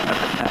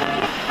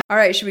All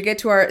right, should we get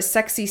to our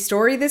sexy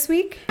story this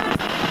week?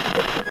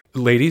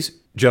 Ladies,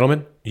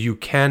 gentlemen, you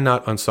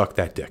cannot unsuck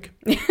that dick.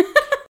 It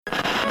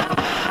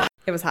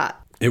was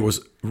hot. It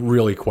was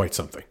really quite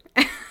something.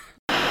 Do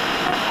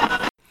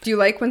you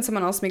like when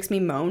someone else makes me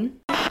moan?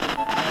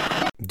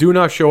 Do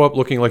not show up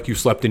looking like you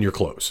slept in your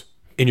clothes,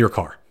 in your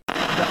car.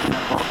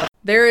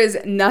 There is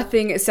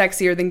nothing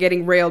sexier than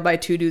getting railed by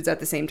two dudes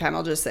at the same time.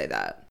 I'll just say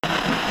that.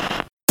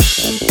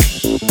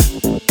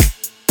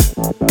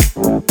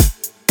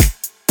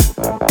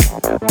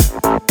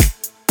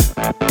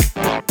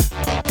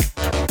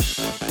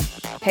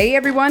 Hey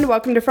everyone,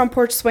 welcome to Front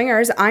Porch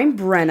Swingers. I'm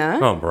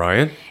Brenna. I'm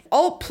Brian.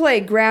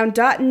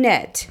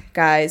 Altplayground.net.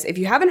 Guys, if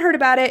you haven't heard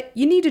about it,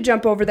 you need to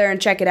jump over there and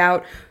check it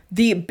out.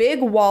 The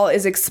big wall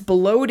is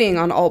exploding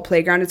on Alt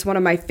Playground. It's one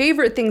of my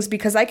favorite things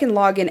because I can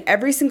log in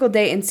every single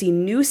day and see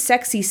new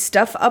sexy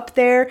stuff up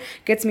there.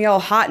 Gets me all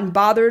hot and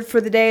bothered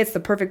for the day. It's the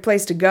perfect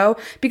place to go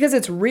because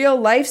it's real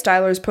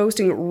lifestylers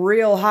posting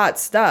real hot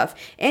stuff.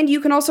 And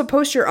you can also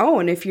post your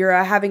own if you're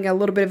having a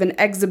little bit of an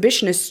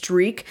exhibitionist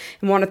streak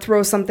and want to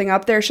throw something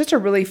up there. It's just a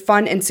really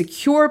fun and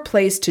secure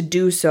place to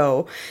do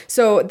so.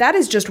 So that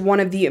is just one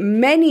of the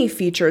many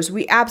features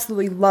we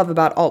absolutely love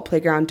about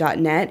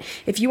altplayground.net.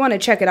 If you want to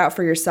check it out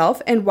for yourself,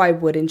 and why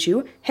wouldn't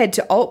you? Head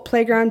to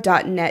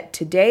altplayground.net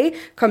today.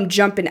 Come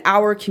jump in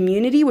our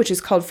community, which is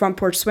called Front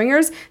Porch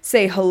Swingers.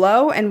 Say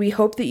hello, and we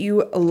hope that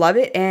you love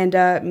it and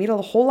meet a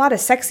whole lot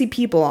of sexy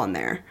people on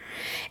there.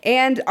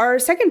 And our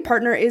second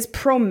partner is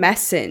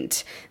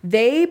Promescent.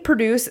 They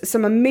produce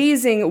some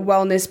amazing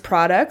wellness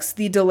products.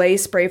 The Delay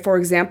Spray, for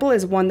example,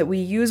 is one that we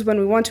use when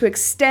we want to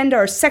extend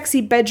our sexy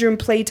bedroom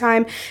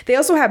playtime. They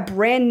also have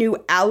brand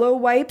new aloe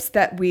wipes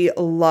that we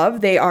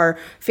love. They are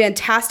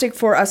fantastic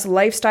for us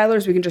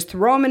lifestylers. We can just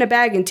throw them in a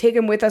bag and take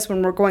them with us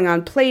when we're going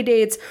on play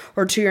dates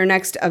or to your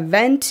next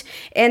event.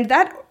 And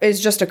that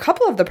is just a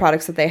couple of the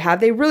products that they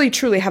have. They really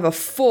truly have a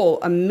full,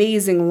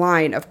 amazing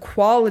line of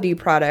quality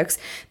products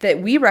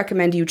that we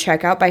recommend you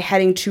check out by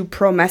heading to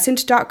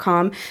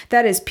promescent.com.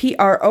 That is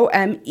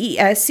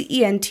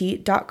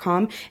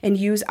promescent.com, and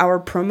use our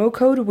promo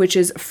code, which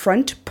is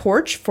Front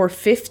Porch, for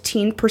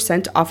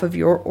 15% off of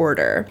your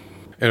order.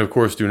 And of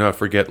course, do not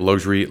forget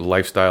Luxury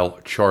Lifestyle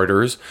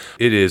Charters.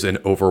 It is an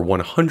over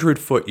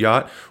 100-foot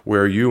yacht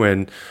where you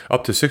and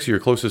up to 6 of your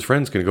closest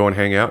friends can go and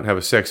hang out and have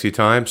a sexy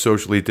time,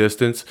 socially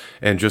distanced,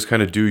 and just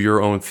kind of do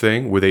your own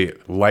thing with a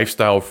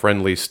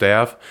lifestyle-friendly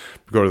staff.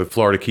 Go to the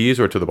Florida Keys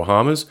or to the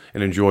Bahamas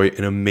and enjoy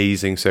an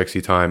amazing, sexy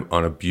time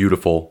on a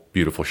beautiful,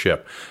 beautiful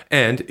ship.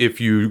 And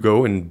if you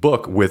go and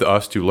book with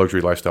us to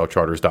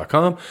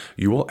luxurylifestylecharters.com,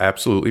 you will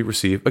absolutely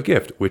receive a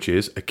gift, which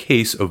is a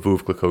case of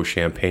Veuve Clicquot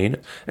champagne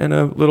and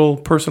a little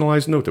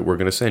personalized note that we're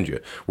going to send you.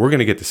 We're going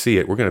to get to see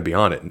it. We're going to be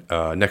on it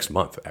next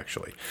month,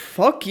 actually.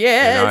 Fuck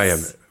yes. And I am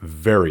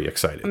very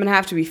excited. I'm going to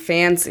have to be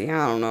fancy.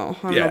 I don't know.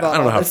 I don't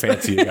know how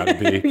fancy you got to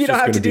be. You don't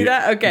have to do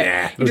that?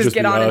 Okay. Nah, you just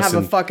get on and have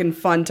a fucking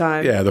fun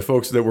time. Yeah, the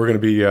folks that we're going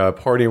to be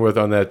partying with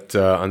on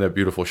that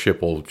beautiful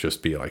ship will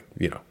just be like,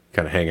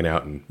 kind of hanging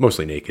out and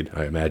mostly naked,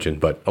 I imagine,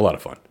 but a lot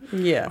of fun.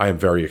 Yeah. I am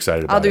very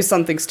excited about it. I'll do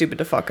something stupid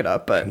to fuck it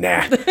up, but...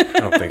 Nah, I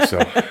don't think so.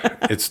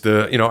 It's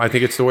I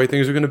think it's the way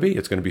things are going to be.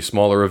 It's going to be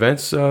smaller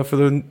events for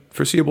the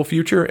foreseeable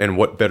future, and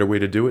what better way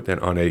to do it than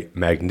on a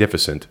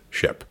magnificent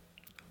ship?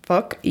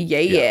 Fuck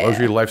yeah.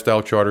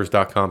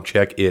 LuxuryLifestyleCharters.com.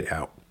 Check it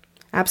out.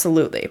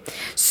 Absolutely.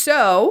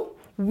 So...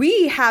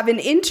 we have an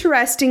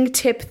interesting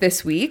tip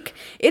this week.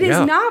 It is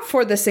not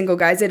for the single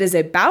guys. It is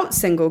about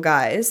single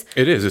guys.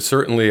 It is. It's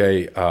certainly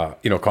a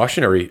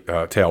cautionary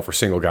tale for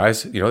single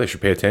guys. They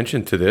should pay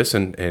attention to this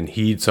and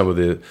heed some of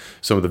the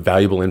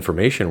valuable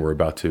information we're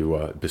about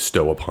to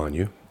bestow upon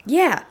you.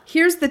 Yeah.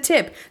 Here's the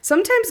tip.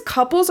 Sometimes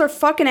couples are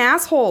fucking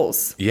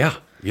assholes. Yeah.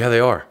 Yeah, they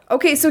are.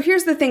 Okay, so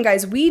here's the thing,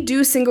 guys. We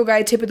do single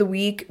guy tip of the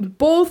week,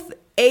 both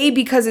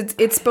because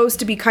it's supposed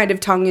to be kind of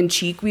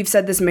tongue-in-cheek. We've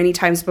said this many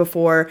times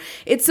before.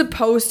 It's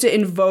supposed to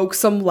invoke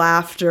some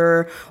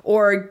laughter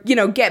or,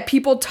 get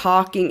people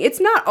talking. It's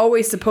not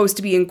always supposed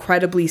to be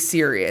incredibly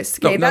serious.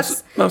 Okay, now,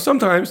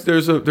 sometimes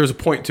there's a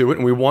point to it,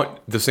 and we want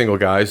the single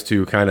guys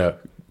to kind of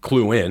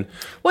clue in.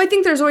 Well, I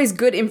think there's always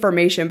good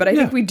information, but I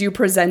think we do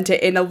present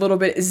it in a little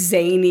bit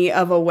zany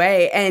of a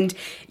way, and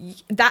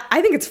that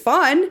I think it's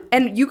fun,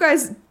 and you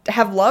guys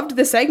have loved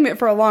the segment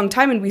for a long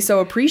time, and we so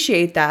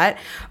appreciate that.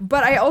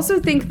 But I also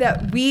think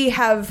that we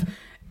have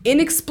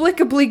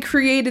inexplicably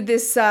created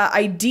this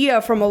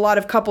idea from a lot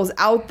of couples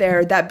out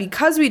there that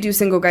because we do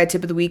single guy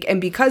tip of the week and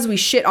because we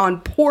shit on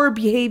poor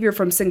behavior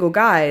from single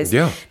guys,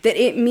 that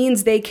it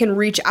means they can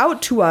reach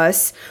out to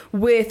us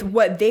with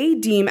what they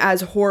deem as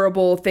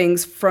horrible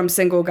things from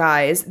single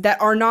guys that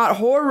are not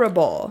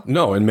horrible.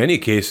 No, in many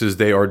cases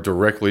they're a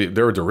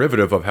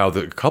derivative of how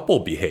the couple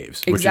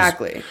behaves.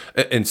 Exactly.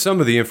 And some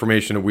of the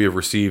information that we have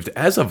received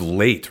as of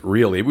late,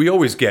 really, we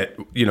always get,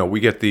 we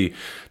get the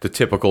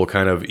typical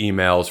kind of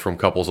emails from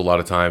couples a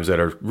lot of times that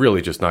are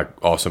really just not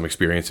awesome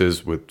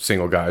experiences with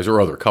single guys or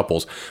other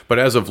couples. But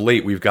as of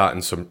late, we've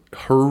gotten some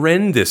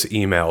horrendous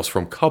emails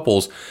from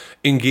couples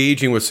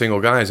engaging with single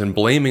guys and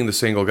blaming the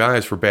single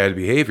guys for bad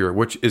behavior,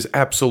 which is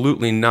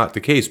absolutely not the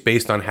case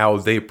based on how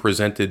they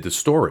presented the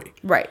story.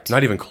 Right.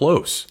 Not even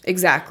close.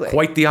 Exactly.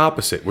 Quite the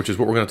opposite, which is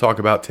what we're going to talk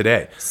about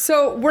today.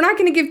 So we're not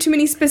going to give too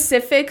many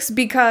specifics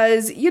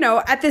because,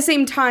 at the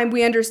same time,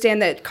 we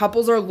understand that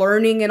couples are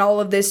learning in all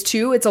of this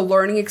too. It's a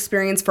learning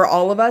experience for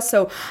all of us.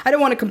 So I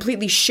don't want to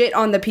completely shit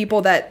on the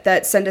people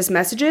that send us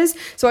messages.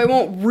 So I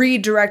won't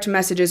redirect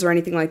messages or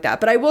anything like that.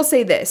 But I will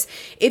say this.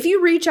 If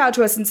you reach out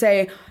to us and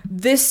say,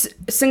 this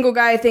single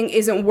guy thing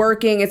isn't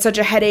working, it's such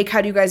a headache,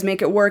 how do you guys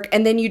make it work?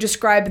 And then you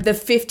describe the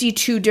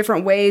 52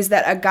 different ways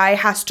that a guy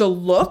has to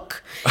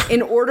look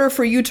in order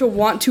for you to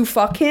want to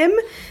fuck him,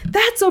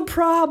 that's a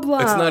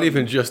problem. It's not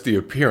even just the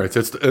appearance.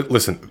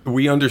 Listen,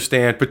 we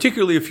understand,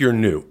 particularly if you're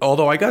new.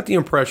 Although I got the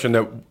impression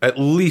that at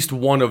least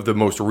one of the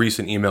most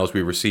recent emails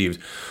we received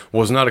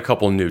was not a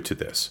couple new to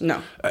this.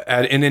 No.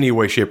 In any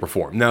way, shape, or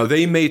form. Now,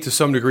 they may to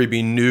some degree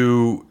be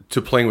new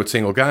to playing with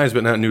single guys,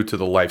 but not new to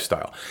the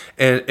lifestyle.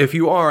 And if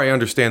you are, I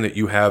understand that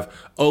you have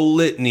a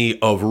litany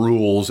of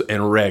rules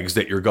and regs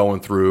that you're going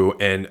through,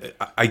 and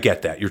I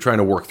get that. You're trying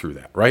to work through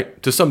that,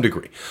 right? To some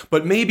degree.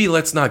 But maybe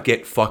let's not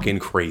get fucking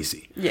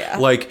crazy. Yeah.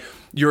 Like,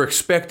 you're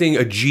expecting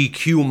a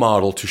GQ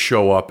model to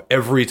show up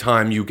every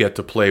time you get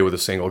to play with a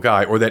single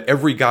guy, or that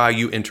every guy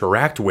you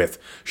interact with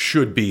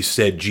should be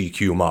said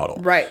GQ model.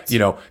 Right.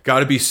 Got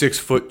to be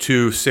 6'2",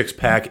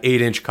 6-pack,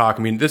 8-inch cock.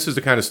 I mean, this is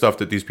the kind of stuff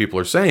that these people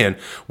are saying,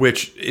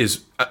 which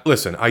is,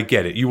 listen, I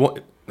get it. You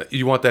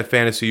want that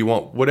fantasy, you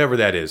want whatever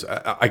that is.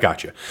 I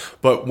got you.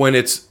 But when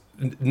it's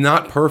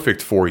not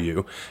perfect for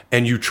you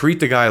and you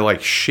treat the guy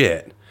like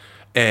shit,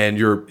 and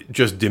you're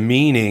just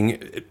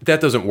demeaning,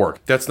 that doesn't work.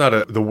 That's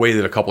not the way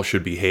that a couple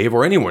should behave,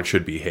 or anyone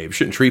should behave.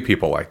 Shouldn't treat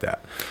people like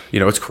that.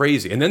 It's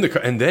crazy. And then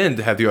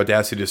to have the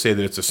audacity to say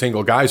that it's a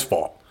single guy's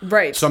fault.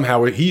 Right.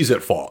 Somehow he's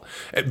at fault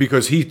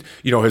because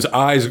his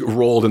eyes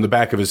rolled in the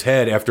back of his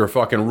head after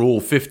fucking Rule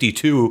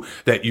 52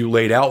 that you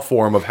laid out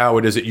for him of how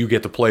it is that you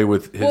get to play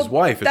with his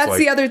wife. That's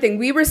the other thing.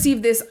 We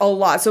receive this a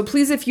lot. So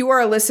please, if you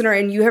are a listener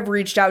and you have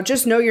reached out,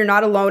 just know you're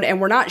not alone,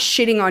 and we're not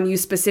shitting on you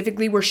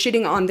specifically. We're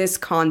shitting on this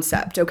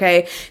concept,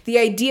 okay? The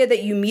idea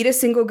that you meet a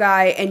single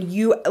guy and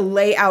you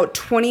lay out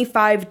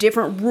 25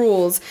 different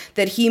rules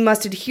that he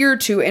must adhere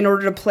to in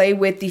order to play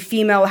with the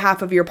female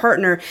half of your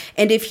partner,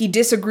 and if he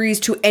disagrees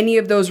to any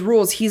of those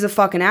rules, he's a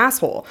fucking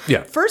asshole.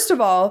 Yeah. First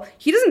of all,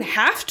 he doesn't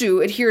have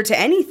to adhere to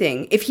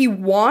anything. If he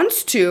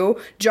wants to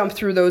jump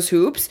through those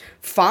hoops,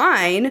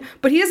 fine,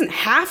 but he doesn't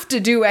have to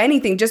do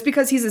anything. Just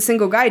because he's a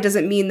single guy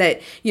doesn't mean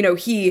that,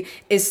 he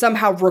is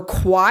somehow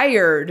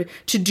required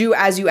to do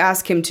as you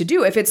ask him to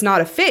do. If it's not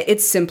a fit,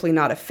 it's simply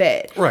not a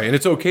fit. Right, and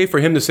it's okay for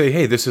him to say,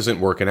 hey, this isn't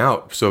working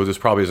out, so this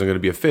probably isn't going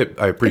to be a fit.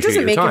 I appreciate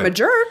your time. It doesn't make him a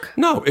jerk.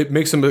 No, it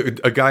makes him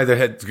a guy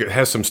that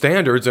has some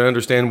standards and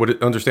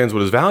understands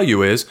what his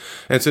value is,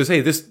 and says,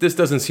 hey, this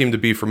doesn't seem to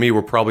be for me.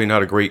 We're probably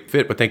not a great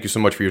fit, but thank you so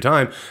much for your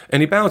time.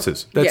 And he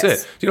bounces. That's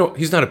Yes. it.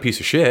 He's not a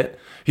piece of shit.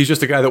 He's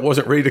just a guy that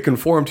wasn't ready to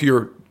conform to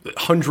your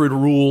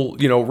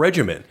 100-rule,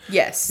 regimen.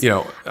 Yes.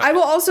 I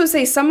will also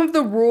say some of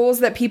the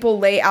rules that people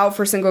lay out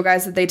for single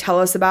guys that they tell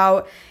us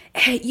about,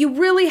 you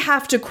really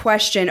have to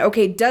question,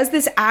 okay, does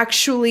this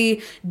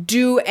actually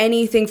do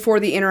anything for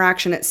the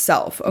interaction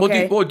itself?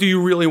 Okay. Well, do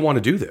you really want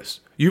to do this?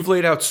 You've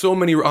laid out so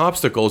many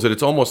obstacles that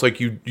it's almost like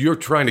you're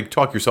trying to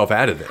talk yourself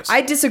out of this.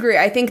 I disagree.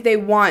 I think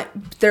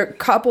their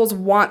couples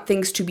want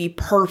things to be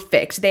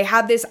perfect. They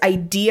have this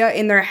idea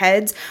in their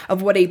heads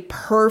of what a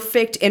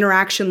perfect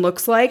interaction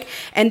looks like,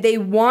 and they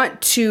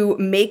want to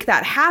make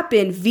that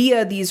happen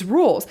via these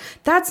rules.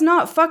 That's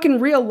not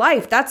fucking real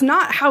life. That's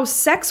not how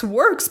sex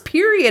works,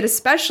 period,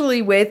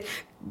 especially with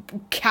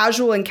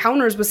casual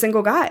encounters with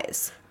single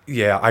guys.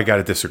 Yeah, I got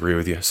to disagree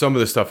with you. Some of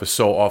this stuff is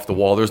so off the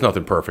wall. There's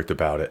nothing perfect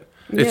about it.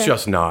 It's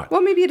just not.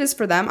 Well, maybe it is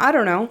for them. I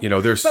don't know.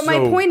 But my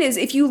point is,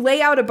 if you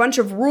lay out a bunch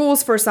of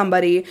rules for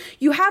somebody,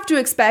 you have to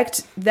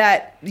expect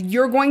that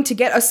you're going to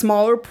get a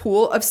smaller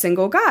pool of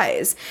single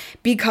guys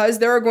because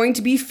there are going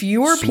to be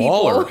fewer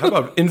Smaller? people. How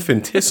about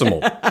infinitesimal?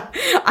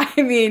 I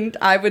mean,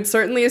 I would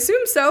certainly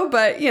assume so,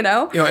 but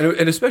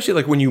and especially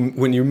like when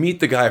you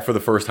meet the guy for the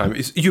first time,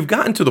 you've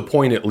gotten to the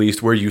point at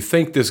least where you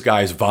think this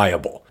guy's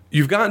viable.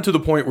 You've gotten to the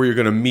point where you're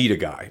going to meet a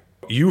guy.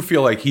 You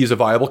feel like he's a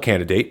viable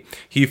candidate.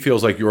 He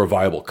feels like you're a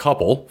viable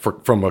couple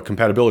from a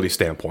compatibility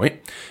standpoint.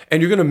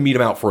 And you're going to meet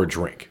him out for a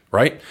drink,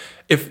 right?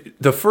 If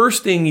the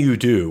first thing you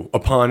do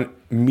upon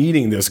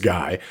meeting this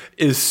guy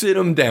is sit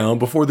him down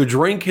before the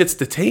drink hits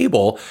the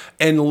table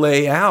and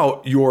lay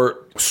out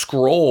your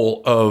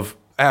scroll of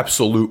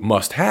absolute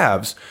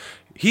must-haves,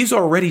 he's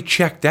already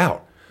checked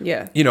out.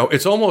 Yeah.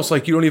 It's almost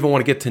like you don't even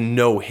want to get to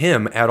know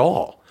him at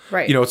all.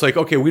 Right. It's like,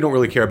 okay, we don't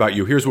really care about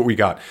you. Here's what we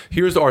got.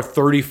 Here's our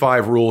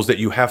 35 rules that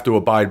you have to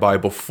abide by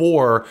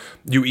before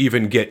you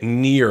even get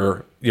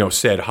near,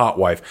 said hot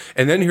wife.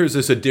 And then here's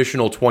this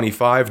additional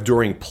 25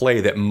 during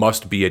play that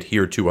must be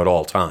adhered to at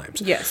all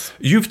times. Yes.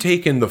 You've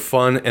taken the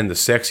fun and the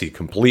sexy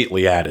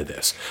completely out of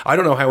this. I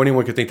don't know how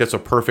anyone could think that's a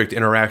perfect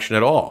interaction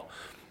at all.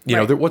 You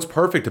know, Right. what's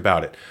perfect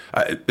about it?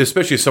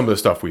 Especially some of the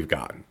stuff we've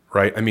gotten,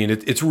 right? I mean,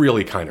 it's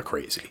really kind of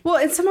crazy. Well,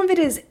 and some of it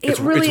is,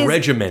 It's really is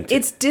regimented.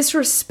 It's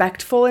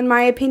disrespectful, in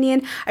my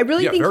opinion. I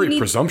really think Very you need,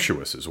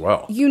 presumptuous as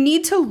well. you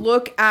need to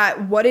look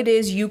at what it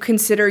is you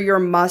consider your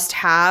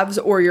must-haves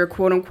or your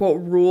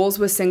quote-unquote rules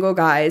with single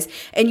guys,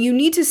 and you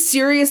need to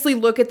seriously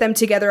look at them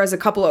together as a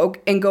couple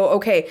and go,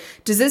 okay,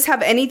 does this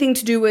have anything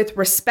to do with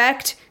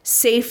respect,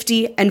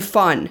 safety, and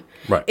fun?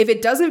 Right. If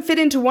it doesn't fit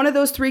into one of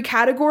those three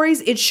categories,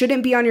 it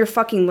shouldn't be on your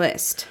fucking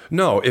list.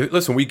 No,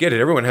 listen, we get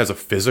it. Everyone has a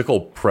physical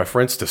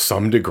preference to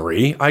some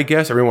degree, I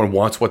guess. Everyone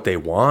wants what they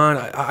want.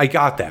 I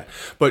got that.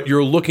 But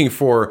you're looking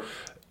for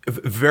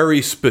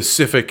very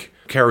specific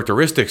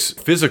characteristics,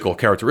 physical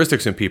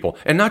characteristics in people,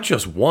 and not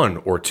just one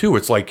or two.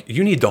 It's like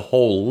you need the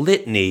whole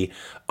litany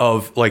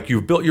of, like,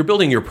 you're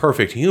building your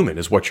perfect human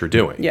is what you're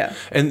doing. Yeah.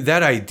 And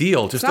that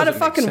ideal just It's not a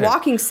doesn't make fucking sense.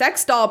 walking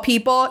sex doll,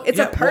 people. It's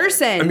Yeah, a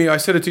person. Well, I mean, I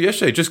said it to you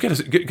yesterday. Just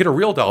get a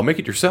real doll, make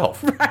it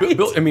yourself. Right.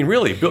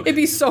 Really. It'd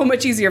be so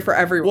much easier for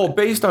everyone. Well,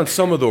 based on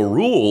some of the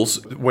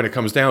rules, when it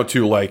comes down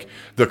to like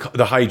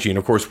the hygiene,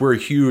 of course, we're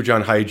huge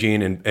on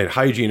hygiene, and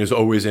hygiene is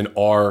always in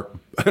our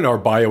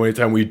bio.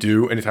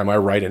 Anytime I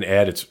write an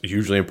ad, it's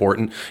usually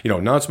important. You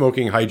know,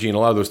 non-smoking, hygiene, a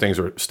lot of those things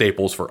are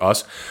staples for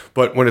us.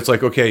 But when it's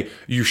like, okay,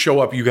 you show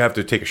up, you have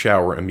to take a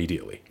shower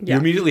immediately. Yeah. You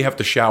immediately have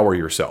to shower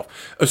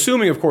yourself.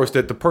 Assuming, of course,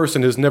 that the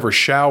person has never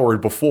showered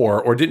before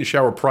or didn't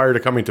shower prior to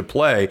coming to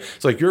play.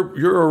 It's like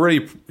you're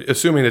already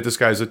assuming that this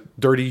guy's a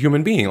dirty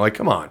human being. Like,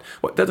 come on.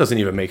 That doesn't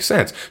even make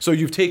sense. So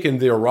you've taken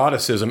the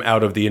eroticism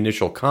out of the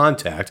initial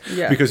contact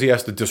because he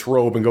has to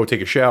disrobe and go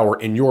take a shower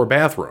in your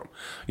bathroom.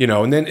 You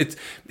know, and then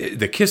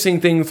the kissing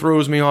thing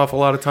throws me off a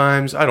lot of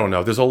times. I don't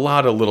know. There's a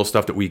lot of little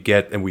stuff that we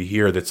get and we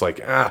hear that's like,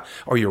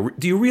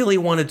 do you really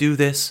want to do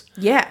this?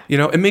 Yeah. You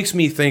know, it makes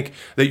me think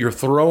that you're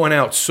throwing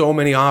out so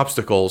many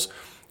obstacles,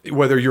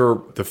 whether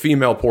you're the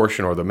female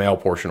portion or the male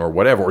portion or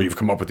whatever, or you've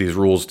come up with these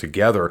rules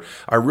together.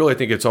 I really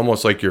think it's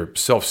almost like you're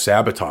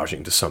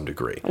self-sabotaging to some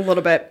degree. A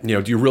little bit. You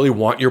know, do you really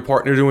want your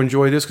partner to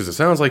enjoy this? Because it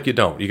sounds like you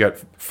don't. You got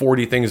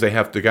 40 things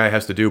the guy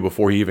has to do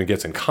before he even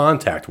gets in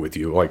contact with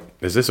you. Like,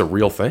 is this a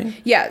real thing?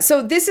 Yeah,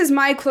 so this is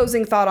my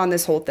closing thought on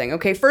this whole thing,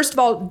 okay? First of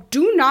all,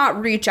 do not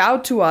reach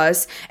out to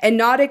us and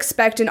not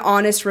expect an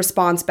honest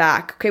response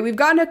back, okay? We've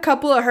gotten a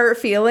couple of hurt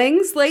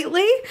feelings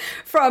lately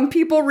from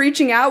people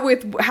reaching out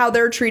with how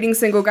they're treating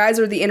single guys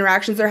or the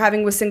interactions they're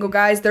having with single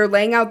guys. They're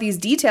laying out these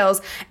details,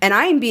 and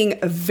I am being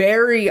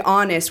very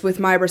honest with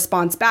my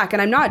response back.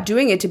 And I'm not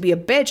doing it to be a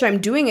bitch. I'm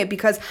doing it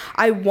because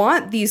I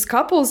want these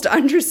couples to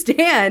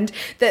understand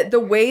that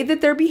the way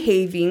that they're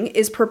behaving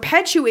is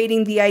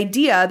perpetuating the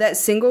idea that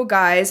single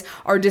guys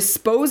are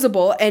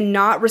disposable and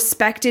not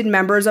respected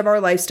members of our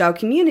lifestyle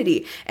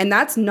community. And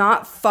that's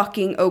not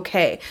fucking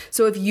okay.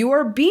 So if you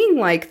are being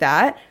like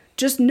that,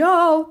 just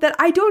know that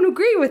I don't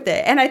agree with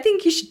it. And I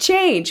think you should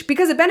change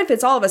because it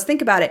benefits all of us.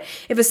 Think about it.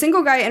 If a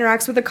single guy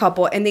interacts with a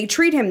couple and they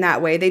treat him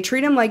that way, they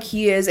treat him like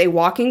he is a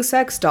walking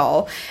sex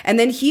doll, and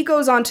then he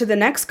goes on to the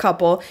next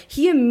couple,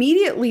 he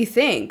immediately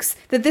thinks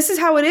that this is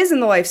how it is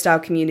in the lifestyle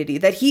community,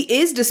 that he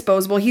is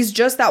disposable. He's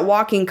just that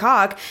walking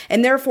cock,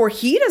 and therefore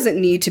he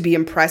doesn't need to be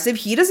impressive.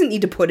 He doesn't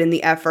need to put in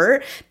the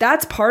effort.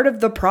 That's part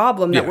of the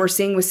problem that we're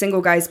seeing with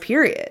single guys,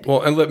 period.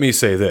 Well, and let me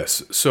say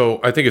this.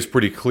 So I think it's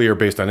pretty clear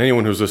based on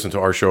anyone who's listened to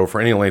our show for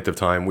any length of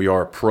time, we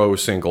are pro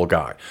single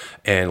guy.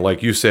 And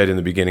like you said in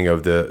the beginning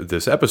of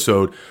this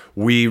episode,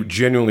 we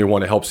genuinely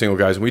want to help single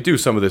guys. And we do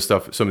some of this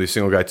stuff, some of these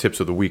single guy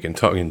tips of the week in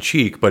tongue in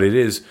cheek, but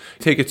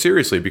take it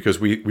seriously because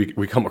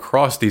we come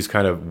across these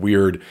kind of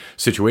weird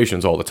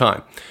situations all the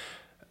time.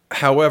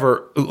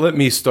 However, let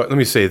me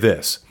say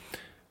this.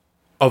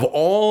 Of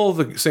all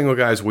the single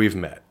guys we've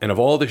met, and of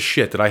all the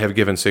shit that I have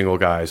given single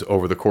guys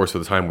over the course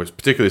of the time,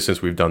 particularly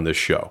since we've done this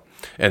show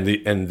and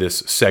this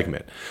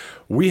segment,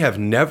 we have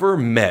never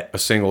met a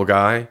single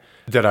guy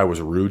that I was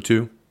rude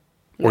to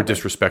or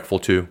disrespectful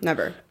to.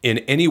 Never. In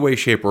any way,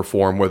 shape, or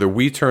form, whether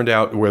he turned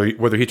out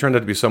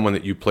to be someone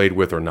that you played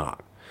with or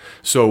not.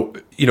 So,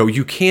 you know,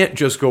 you can't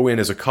just go in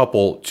as a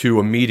couple to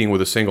a meeting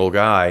with a single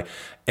guy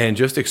and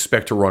just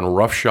expect to run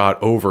roughshod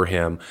over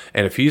him.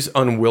 And if he's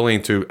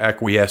unwilling to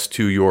acquiesce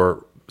to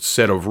your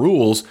set of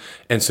rules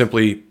and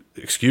simply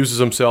excuses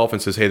himself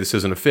and says, hey, this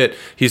isn't a fit,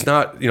 he's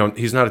not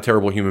a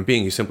terrible human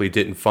being. He simply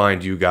didn't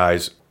find you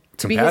guys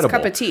To be compatible. his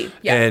cup of tea.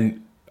 Yeah.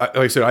 And like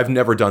I said, I've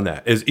never done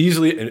that as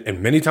easily,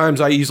 and many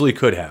times I easily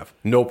could have.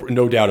 No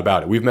doubt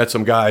about it. We've met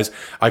some guys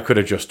I could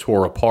have just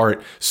tore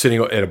apart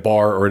sitting at a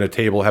bar or at a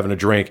table having a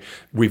drink.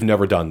 We've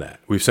never done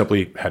that. We've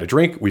simply had a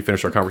drink. We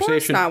finished our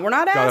conversation. not. We're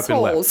not got up and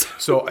left. assholes.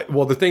 So,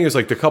 well, the thing is,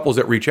 like the couples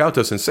that reach out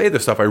to us and say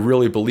this stuff, I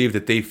really believe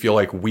that they feel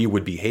like we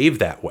would behave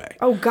that way.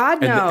 Oh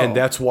God, no. And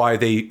that's why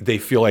they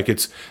feel like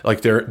it's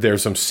like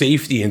there's some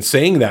safety in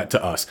saying that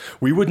to us.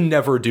 We would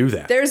never do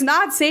that. There's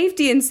not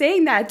safety in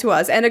saying that to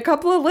us. And a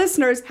couple of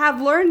listeners have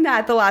learned learned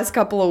that the last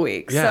couple of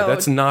weeks. Yeah, so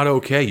that's not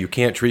okay. You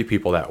can't treat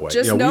people that way.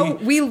 just know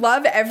we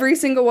love every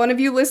single one of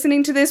you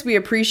listening to this. We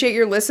appreciate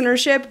your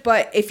listenership,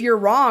 but if you're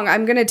wrong,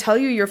 I'm going to tell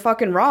you you're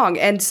fucking wrong.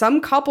 And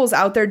some couples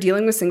out there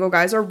dealing with single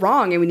guys are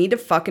wrong, and we need to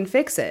fucking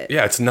fix it.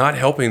 Yeah, it's not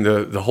helping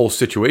the whole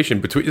situation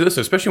between this,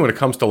 especially when it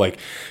comes to like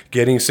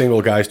getting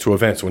single guys to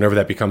events. Whenever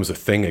that becomes a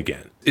thing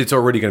again, it's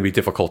already going to be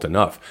difficult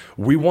enough.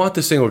 We want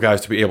the single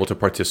guys to be able to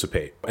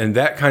participate, and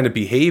that kind of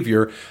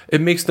behavior,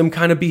 it makes them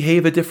kind of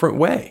behave a different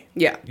way.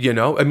 Yeah. You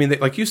know, I mean,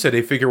 like you said,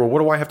 they figure, well, what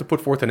do I have to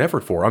put forth an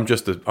effort for? I'm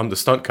the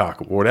stunt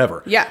cock or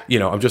whatever. Yeah. You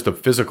know, I'm just a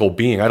physical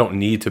being. I don't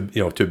need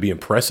to, to be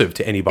impressive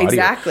to anybody.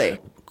 Exactly.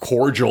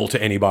 Cordial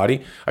to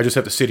anybody. I just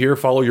have to sit here,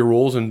 follow your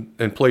rules,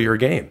 and play your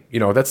game. You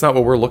know, that's not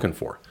what we're looking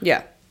for.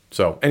 Yeah.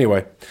 So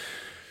anyway,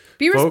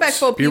 be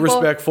respectful, folks, people. Be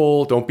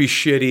respectful. Don't be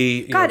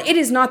shitty. God, it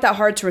is not that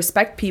hard to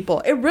respect people.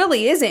 It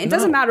really isn't. It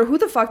doesn't matter who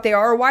the fuck they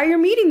are or why you're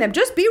meeting them.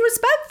 Just be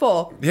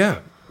respectful. Yeah.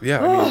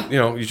 Yeah. I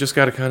mean, you just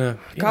got to kind of...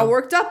 Got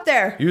worked up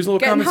there. Use a little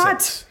Getting common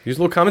hot. sense. Use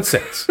a little common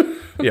sense.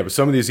 Yeah, but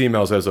some of these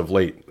emails as of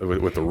late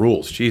with the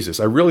rules, Jesus,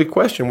 I really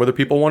question whether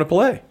people want to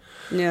play.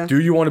 Yeah.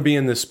 Do you want to be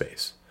in this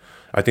space?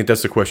 I think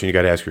that's the question you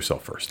got to ask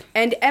yourself first.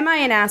 And am I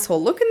an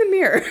asshole? Look in the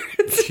mirror.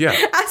 Yeah.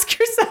 Ask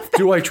yourself that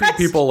Do I treat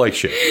question. people like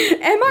shit?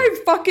 Am I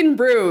fucking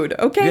rude?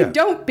 Okay, Yeah.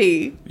 don't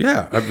be.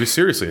 Yeah. I mean,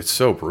 seriously, it's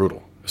so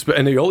brutal.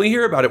 And they only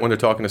hear about it when they're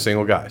talking to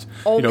single guys.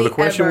 Only the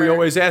question we ever.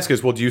 always ask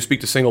is, well, do you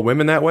speak to single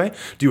women that way?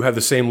 Do you have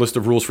the same list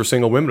of rules for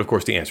single women? Of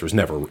course, the answer is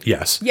never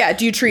yes. Yeah,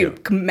 do you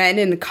treat men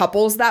and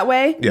couples that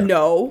way? Yeah.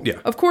 No. Yeah.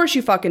 Of course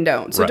you fucking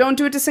don't. So Right. don't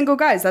do it to single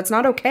guys. That's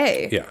not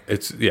okay. Yeah,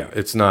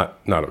 it's not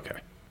okay.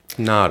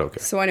 Not okay.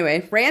 So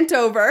anyway, rant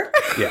over.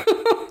 Yeah.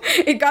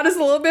 It got us a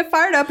little bit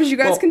fired up, as you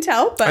guys Well, can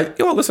tell. But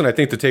listen, I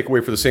think the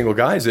takeaway for the single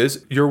guys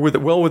is you're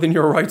well within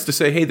your rights to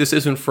say, hey, this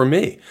isn't for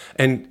me,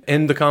 and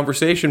end the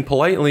conversation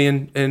politely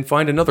and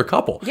find another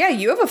couple. yeah,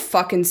 you have a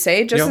fucking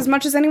say just You know, as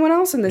much as anyone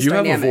else in this You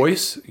dynamic. have a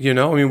voice, I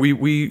mean,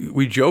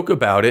 we joke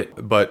about it,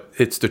 but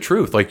it's the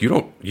truth. Like you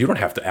don't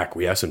have to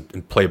acquiesce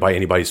and play by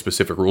anybody's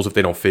specific rules if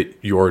they don't fit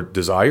your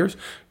desires.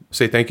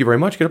 Say thank you very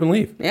much, get up and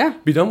leave. Yeah.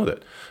 Be done with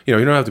it. You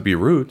don't have to be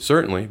rude,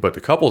 certainly, but the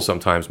couples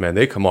sometimes, man,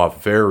 they come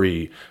off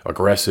very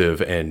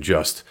aggressive and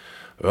just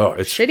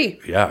it's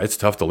shitty. Yeah, it's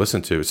tough to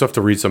listen to. It's tough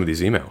to read some of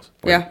these emails.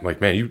 Yeah. Like,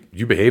 man,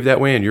 you behave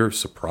that way and you're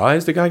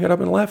surprised the guy got up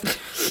and left?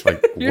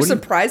 Like You're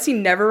surprised he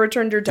never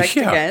returned your text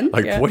again?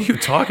 Like, Yeah. what are you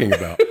talking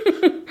about?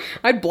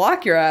 I'd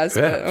block your ass.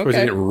 Yeah, but I suppose okay.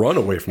 he didn't run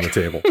away from the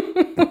table.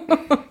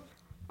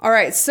 All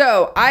right,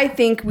 so I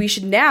think we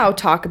should now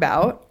talk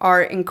about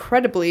our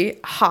incredibly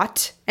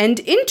hot and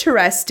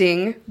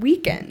interesting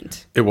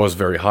weekend. It was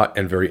very hot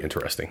and very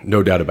interesting.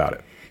 No doubt about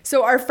it.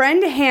 So our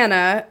friend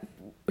Hannah,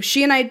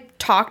 she and I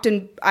talked,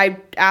 and I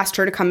asked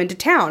her to come into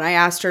town. I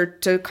asked her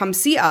to come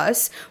see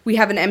us. We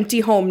have an empty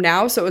home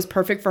now, so it was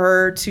perfect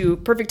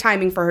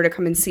timing for her to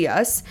come and see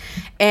us.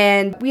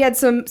 And we had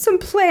some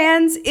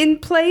plans in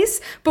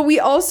place, but we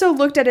also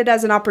looked at it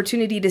as an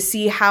opportunity to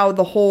see how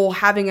the whole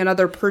having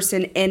another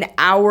person in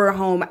our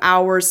home,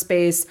 our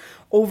space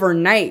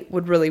overnight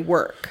would really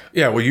work.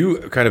 Yeah, well,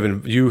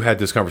 you had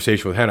this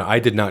conversation with Hannah. I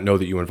did not know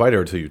that you invited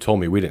her until you told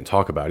me. We didn't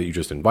talk about it. You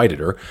just invited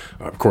her,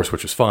 of course,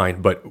 which is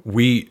fine. But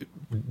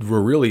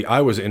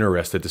I was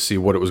interested to see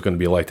what it was going to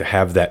be like to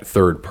have that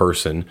third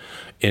person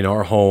in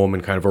our home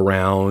and kind of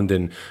around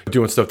and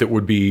doing stuff that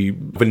would be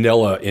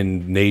vanilla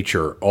in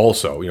nature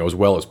also, as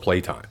well as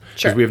playtime.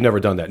 Sure. Because we have never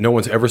done that. No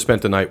one's ever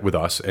spent the night with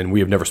us, and we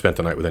have never spent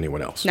the night with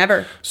anyone else.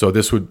 Never. So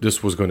this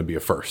was going to be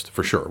a first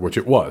for sure, which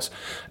it was.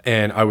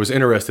 And I was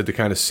interested to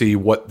kind of see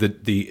what the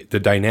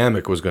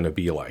dynamic was going to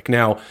be like.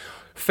 Now,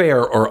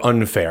 fair or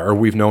unfair,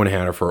 we've known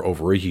Hannah for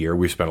over a year.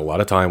 We've spent a lot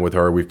of time with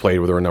her. We've played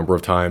with her a number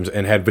of times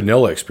and had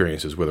vanilla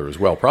experiences with her as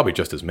well, probably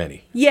just as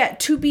many. Yeah,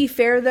 to be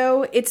fair,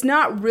 though, it's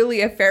not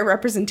really a fair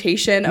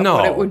representation of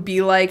what it would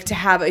be like to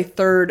have a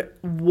third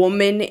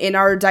woman in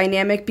our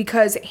dynamic,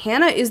 because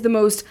Hannah is the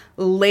most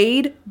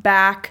laid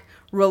back,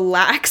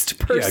 relaxed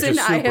person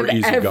just I have super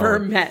ever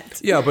easygoing.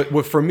 met. Yeah,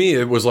 but for me,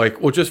 it was like,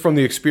 well, just from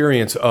the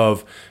experience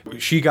of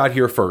she got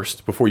here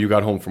first before you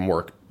got home from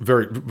work.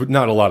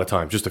 Not a lot of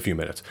time, just a few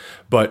minutes.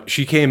 But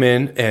she came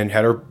in and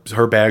had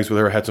her bags with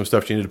her, had some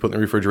stuff she needed to put in the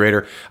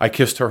refrigerator. I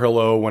kissed her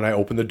hello when I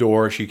opened the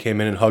door. She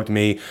came in and hugged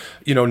me,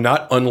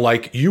 not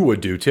unlike you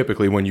would do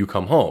typically when you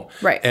come home.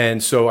 Right.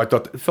 And so I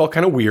thought it felt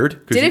kind of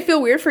weird. Did it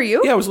feel weird for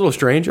you? Yeah, it was a little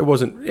strange. It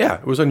was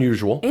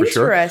unusual for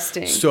sure.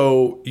 Interesting.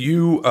 So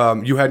you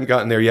hadn't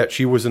gotten there yet.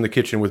 She was in the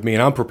kitchen with me,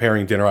 and I'm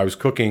preparing dinner. I was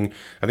cooking.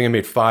 I think I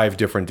made 5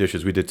 different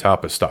dishes. We did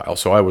tapas style.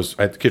 So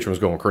the kitchen was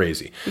going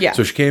crazy. Yeah.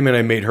 So she came in.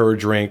 I made her a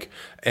drink,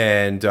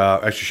 and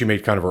actually she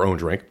made kind of her own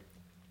drink.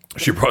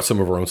 She brought some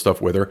of her own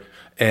stuff with her,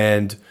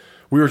 and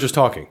we were just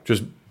talking,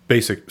 just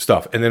basic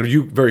stuff. And then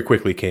you very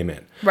quickly came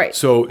in. Right.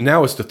 So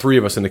now it's the three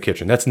of us in the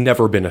kitchen. That's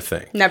never been a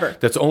thing. Never.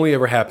 That's only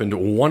ever happened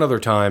one other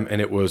time,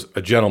 and it was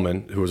a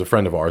gentleman who was a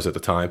friend of ours at the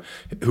time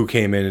who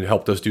came in and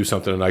helped us do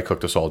something, and I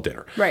cooked us all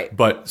dinner. Right.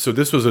 But so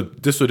this was a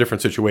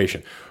different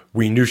situation.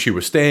 We knew she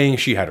was staying.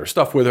 She had her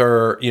stuff with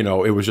her. You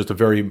know, it was just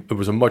it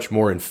was a much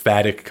more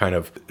emphatic kind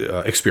of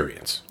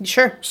experience.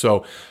 Sure.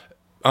 So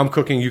I'm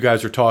cooking. You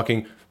guys are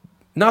talking.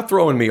 Not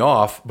throwing me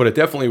off, but it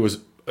definitely was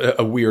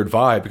a weird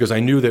vibe because I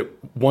knew that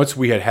once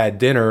we had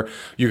dinner,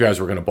 you guys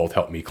were going to both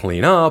help me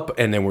clean up,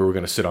 and then we were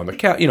going to sit on the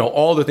couch. You know,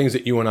 all the things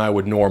that you and I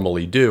would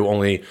normally do,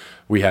 only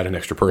we had an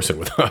extra person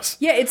with us.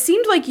 Yeah, it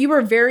seemed like you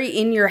were very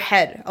in your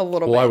head a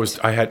little bit.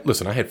 I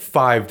had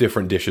 5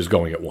 different dishes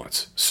going at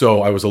once.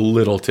 So I was a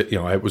little,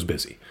 I was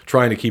busy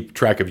trying to keep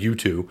track of you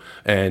two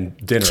and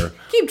dinner.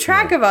 Keep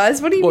track of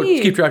us? What do you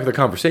mean? Keep track of the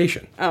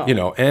conversation,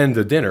 Oh. And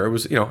the dinner. It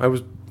was,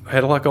 I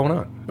had a lot going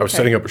on. I was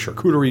setting up a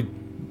charcuterie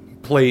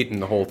plate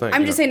and the whole thing.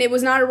 I'm just saying it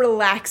was not a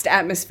relaxed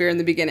atmosphere in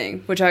the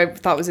beginning, which I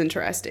thought was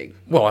interesting.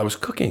 Well, I was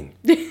cooking.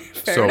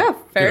 Fair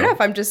enough.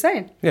 I'm just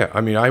saying. Yeah,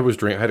 I mean, I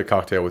had a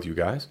cocktail with you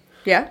guys.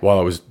 Yeah. While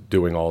I was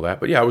doing all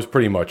that. But yeah, I was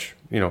pretty much,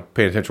 paying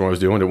attention to what I was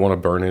doing. Didn't want to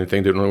burn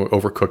anything. Didn't want to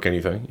overcook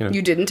anything.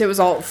 You didn't. It was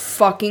all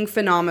fucking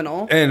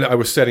phenomenal. And I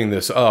was setting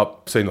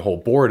the whole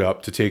board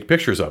up to take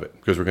pictures of it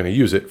because we're going to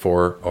use it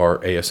for our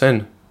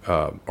ASN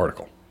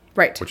article.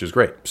 Right. Which is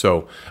great.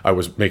 So I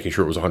was making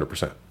sure it was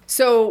 100%.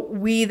 So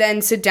we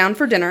then sit down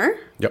for dinner.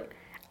 Yep.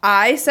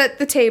 I set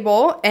the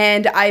table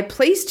and I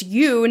placed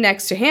you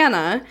next to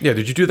Hannah. Yeah,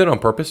 did you do that on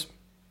purpose?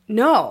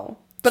 No,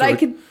 but I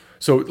could...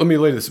 So let me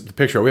lay the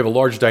picture. We have a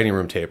large dining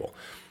room table.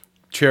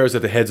 Chairs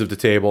at the heads of the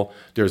table.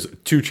 There's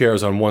 2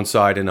 chairs on one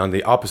side, and on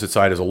the opposite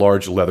side is a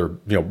large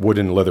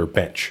wooden leather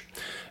bench.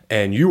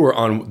 And you were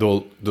on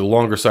the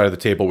longer side of the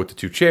table with the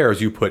 2 chairs.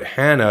 You put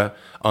Hannah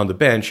on the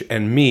bench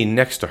and me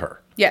next to her.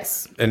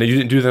 Yes. And you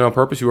didn't do that on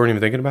purpose? You weren't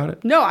even thinking about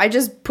it? No, I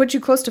just put you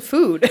close to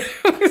food.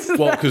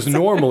 Well, because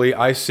normally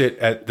I sit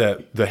at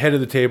the head of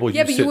the table.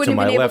 You sit to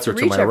my left or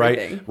to my right.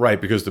 Everything. Right,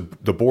 because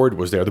the board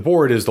was there. The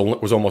board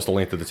was almost the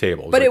length of the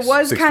table. But like it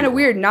was 6 kind of feet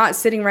weird not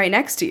sitting right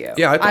next to you.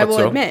 Yeah, I will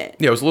so. admit.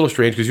 Yeah, it was a little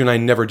strange because you and I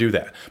never do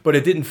that. But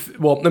it didn't.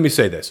 Well, let me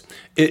say this: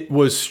 it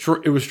was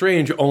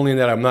strange only in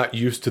that I'm not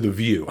used to the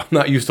view. I'm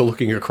not used to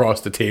looking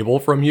across the table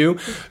from you,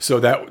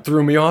 so that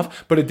threw me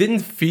off. But it didn't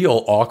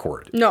feel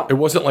awkward. No, it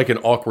wasn't like an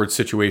awkward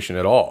situation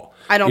at all.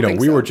 I don't think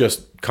we so. were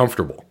just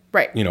comfortable.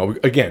 Right.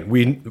 Again,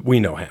 we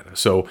know Hannah,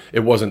 so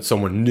it wasn't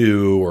someone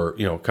new or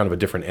kind of a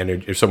different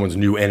energy, or someone's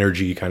new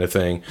energy kind of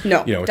thing.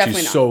 No, definitely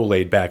she's not. so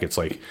laid back. It's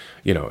like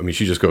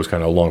she just goes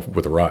kind of along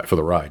with the ride for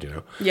the ride.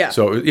 Yeah.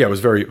 So yeah, it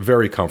was very,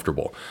 very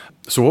comfortable.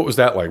 So what was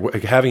that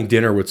like having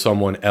dinner with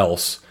someone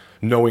else,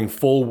 knowing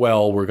full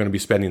well we're going to be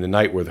spending the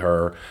night with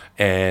her,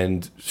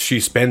 and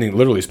she's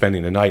literally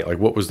spending the night? Like,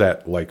 what was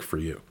that like for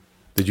you?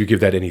 Did you give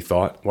that any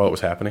thought while it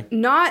was happening?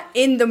 Not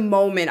in the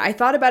moment. I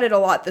thought about it a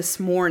lot this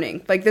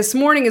morning. Like this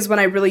morning is when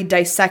I really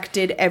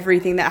dissected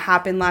everything that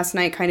happened last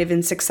night kind of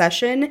in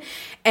succession.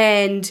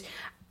 And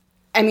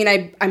I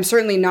mean, I'm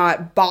certainly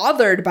not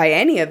bothered by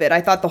any of it.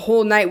 I thought the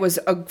whole night was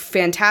a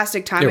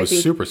fantastic time. It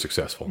was super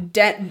successful.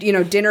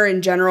 Dinner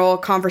in general,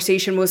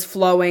 conversation was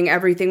flowing.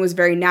 Everything was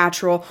very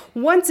natural.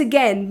 Once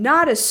again,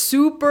 not a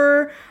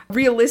super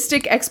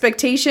realistic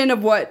expectation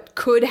of what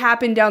could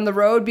happen down the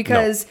road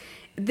because... No.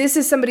 This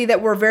is somebody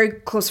that we're very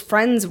close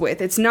friends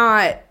with. It's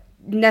not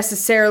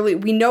necessarily,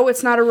 we know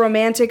it's not a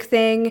romantic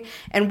thing,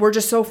 and we're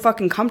just so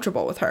fucking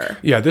comfortable with her.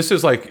 Yeah, this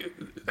is like,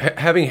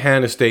 having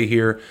Hannah stay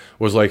here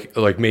was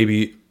like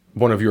maybe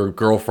one of your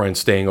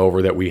girlfriends staying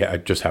over that we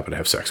just happened to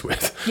have sex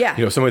with.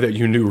 Yeah. Somebody that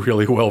you knew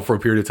really well for a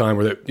period of time,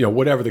 or that,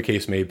 whatever the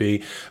case may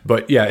be.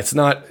 But yeah, it's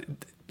not...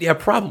 Yeah,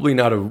 probably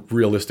not a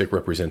realistic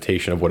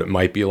representation of what it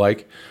might be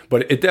like.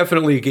 But it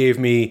definitely gave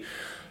me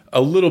a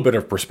little bit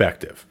of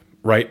perspective,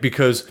 right?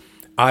 Because...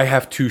 I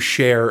have to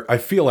share. I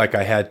felt like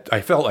I had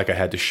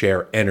to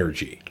share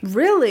energy.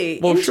 Really?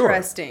 Well,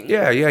 interesting.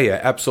 Sure. Yeah,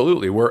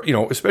 absolutely. We're,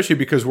 especially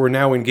because we're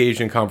now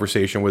engaged in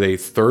conversation with a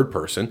third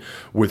person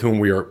with whom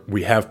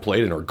we have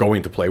played and are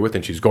going to play with,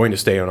 and she's going to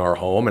stay in our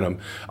home. And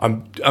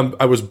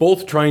I was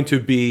both trying to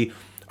be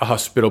a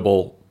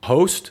hospitable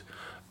host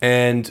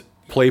and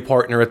play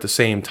partner at the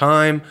same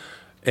time.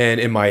 And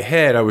in my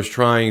head, I was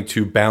trying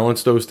to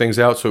balance those things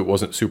out so it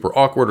wasn't super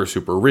awkward or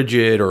super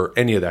rigid or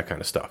any of that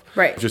kind of stuff.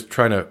 Right. Just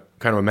trying to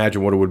kind of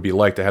imagine what it would be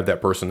like to have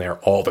that person there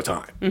all the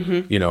time.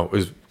 Mm-hmm.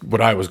 Is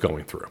what I was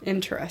going through.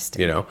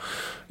 Interesting.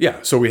 Yeah.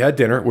 So we had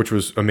dinner, which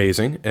was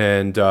amazing,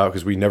 and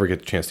because we never get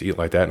the chance to eat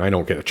like that, and I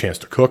don't get a chance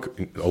to cook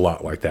a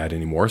lot like that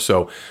anymore.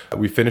 So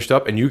we finished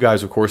up, and you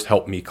guys, of course,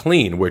 helped me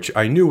clean, which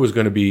I knew was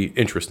going to be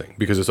interesting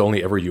because it's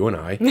only ever you and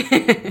I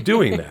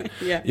doing that.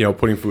 Yeah.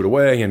 Putting food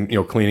away and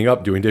cleaning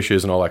up, doing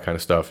dishes, and all that kind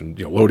of stuff, and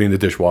loading the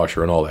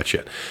dishwasher and all that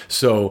shit.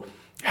 So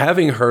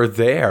having her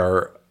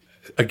there.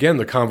 Again,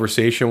 the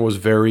conversation was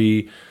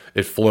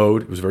it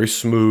flowed. It was very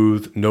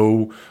smooth.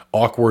 No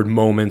awkward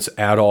moments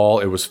at all.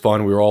 It was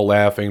fun. We were all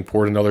laughing,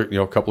 poured another,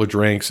 couple of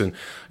drinks. And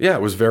yeah,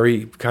 it was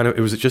it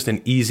was just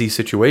an easy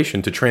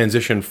situation to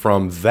transition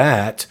from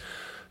that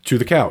to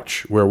the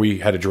couch where we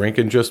had a drink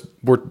and just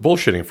were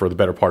bullshitting for the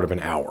better part of an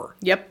hour.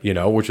 Yep. You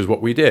know, which is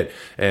what we did.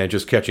 And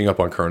just catching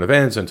up on current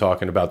events and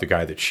talking about the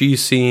guy that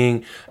she's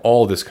seeing,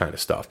 all this kind of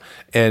stuff.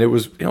 And it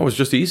was, you know, it was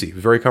just easy. It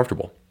was very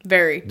comfortable.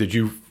 Very. Did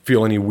you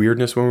feel any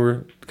weirdness when we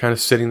were kind of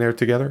sitting there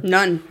together?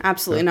 None.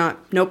 Absolutely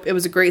not. Nope. It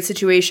was a great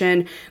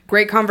situation,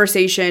 great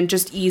conversation,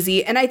 just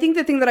easy. And I think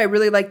the thing that I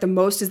really liked the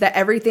most is that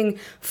everything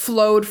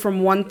flowed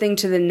from one thing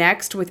to the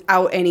next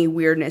without any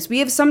weirdness. We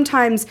have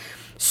sometimes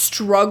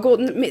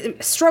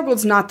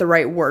struggled's not the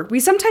right word. We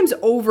sometimes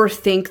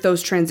overthink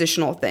those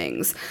transitional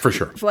things. For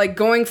sure. Like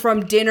going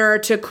from dinner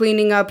to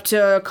cleaning up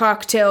to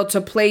cocktail to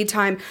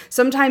playtime.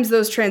 Sometimes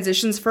those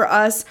transitions for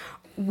us,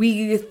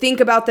 we think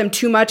about them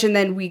too much and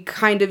then we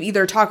kind of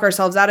either talk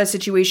ourselves out of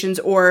situations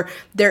or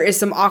there is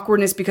some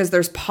awkwardness because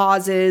there's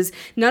pauses.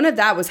 None of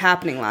that was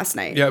happening last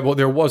night. Yeah, well,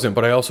 there wasn't,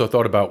 but I also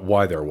thought about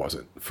why there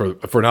wasn't for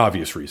an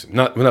obvious reason.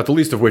 Not the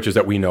least of which is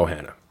that we know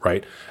Hannah,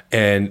 right?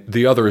 And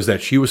the other is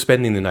that she was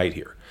spending the night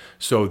here.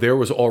 So there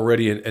was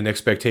already an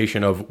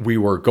expectation of we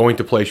were going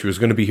to play. She was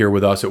going to be here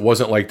with us. It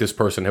wasn't like this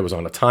person was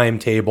on a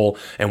timetable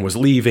and was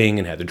leaving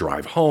and had to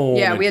drive home.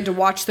 Yeah, we had to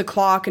watch the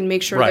clock and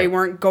make sure they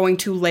weren't going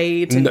too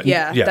late. And that's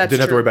didn't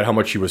have to worry about how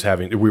much she was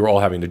having. We were all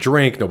having to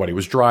drink. Nobody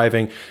was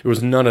driving. It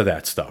was none of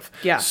that stuff.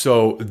 Yeah.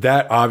 So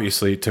that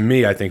obviously, to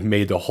me, I think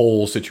made the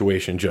whole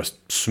situation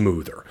just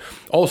smoother.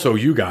 Also,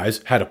 you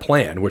guys had a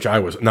plan, which I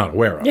was not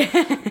aware of.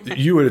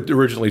 You had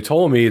originally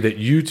told me that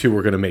you two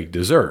were going to make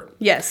dessert.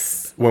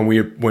 Yes. When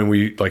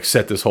we like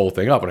set this whole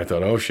thing up, and I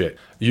thought, oh shit,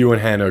 you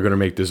and Hannah are going to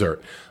make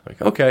dessert.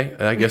 Like, okay,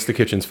 I guess the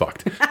kitchen's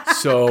fucked.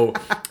 So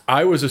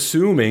I was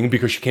assuming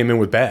because she came in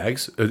with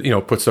bags,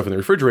 put stuff in the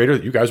refrigerator,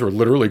 that you guys were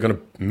literally going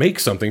to make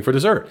something for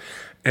dessert.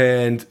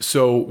 And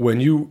so when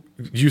you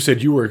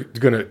said you were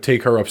going to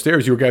take her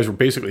upstairs, you guys were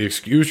basically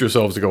excused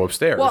yourselves to go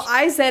upstairs. Well,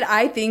 I said,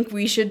 I think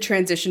we should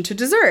transition to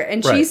dessert.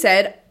 And she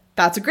said,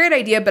 that's a great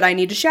idea, but I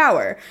need to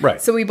shower.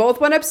 Right. So we both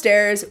went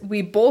upstairs.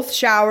 We both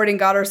showered and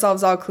got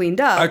ourselves all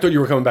cleaned up. I thought you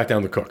were coming back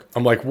down to cook.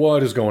 I'm like,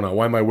 what is going on?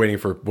 Why am I waiting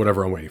for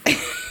whatever I'm waiting for?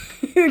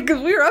 Because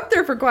we were up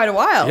there for quite a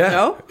while,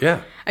 no?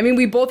 Yeah. I mean,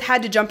 we both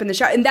had to jump in the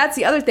shower. And that's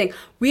the other thing.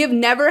 We have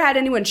never had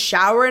anyone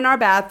shower in our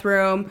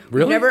bathroom.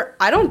 Really?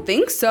 I don't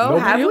think so.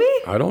 Nobody have else?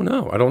 we? I don't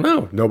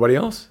know. Nobody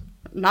else?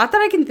 Not that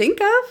I can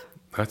think of.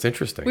 That's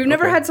interesting. We've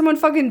never had someone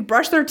fucking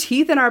brush their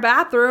teeth in our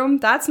bathroom.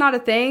 That's not a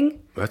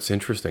thing. That's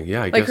interesting.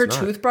 Yeah, I guess guess her not.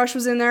 Toothbrush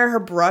was in there. Her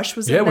brush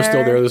was in there. Yeah, it was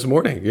still there this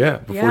morning. Yeah,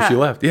 before she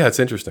left. Yeah, it's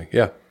interesting.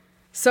 Yeah.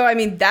 So, I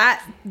mean,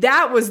 that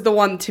was the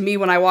one to me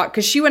when I walked,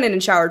 because she went in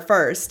and showered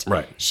first.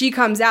 Right. She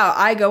comes out,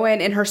 I go in,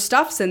 and her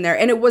stuff's in there.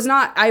 And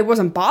I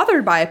wasn't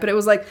bothered by it, but it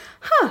was like,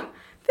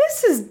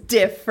 this is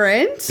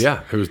different.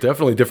 Yeah, it was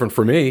definitely different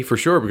for me, for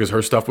sure, because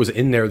her stuff was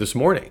in there this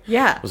morning.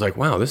 Yeah. I was like,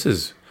 wow, this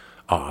is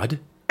odd.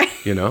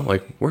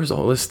 Like, where's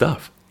all this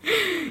stuff?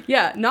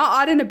 Yeah, not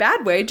odd in a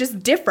bad way,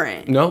 just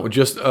different. No,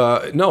 just,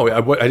 no,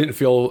 I didn't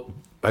feel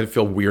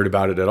weird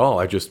about it at all.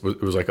 It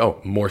was like,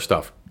 oh, more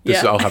stuff.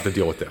 I'll have to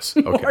deal with this.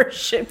 Okay. More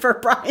shit for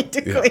Brian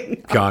to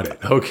clean up. Got it.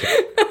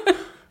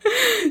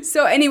 Okay.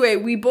 So anyway,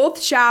 we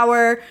both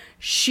shower.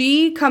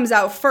 She comes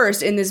out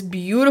first in this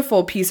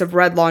beautiful piece of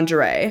red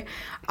lingerie.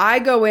 I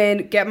go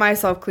in, get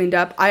myself cleaned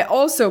up. I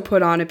also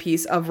put on a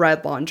piece of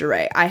red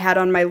lingerie. I had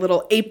on my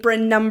little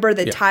apron number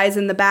that ties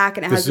in the back,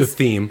 and it has this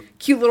theme.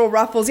 Cute little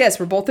ruffles. Yes,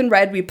 we're both in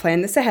red. We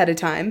planned this ahead of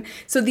time.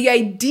 So we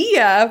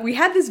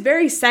had this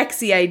very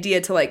sexy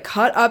idea to like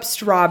cut up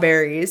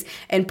strawberries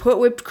and put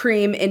whipped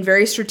cream in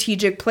very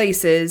strategic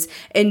places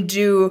and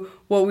do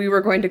what we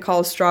were going to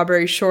call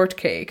strawberry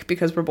shortcake,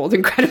 because we're both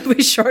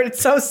incredibly short.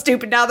 It's so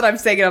stupid now that I'm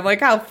saying it. I'm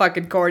like, how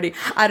fucking corny.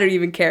 I don't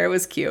even care. It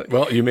was cute.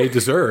 Well, you made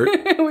dessert.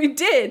 We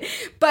did.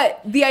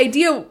 But the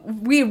idea,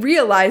 we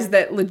realized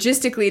that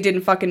logistically it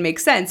didn't fucking make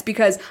sense,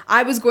 because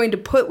I was going to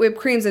put whipped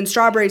creams and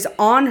strawberries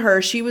on her.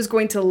 She was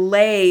going to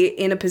lay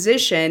in a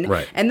position.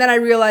 Right. And then I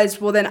realized,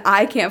 well, then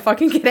I can't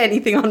fucking get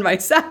anything on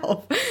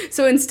myself.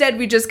 So instead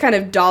we just kind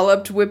of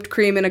dolloped whipped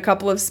cream in a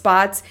couple of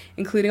spots,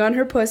 including on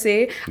her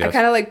pussy. Yes. I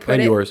kind of like put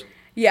and it. yours.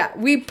 Yeah,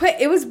 we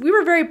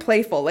were very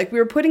playful. Like, we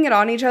were putting it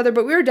on each other,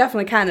 but we were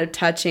definitely kind of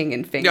touching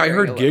and fingering. Yeah, I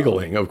heard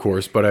giggling, of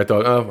course, but I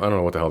thought, I don't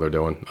know what the hell they're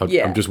doing.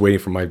 I'm just waiting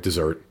for my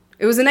dessert.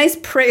 It was a nice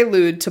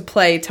prelude to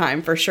play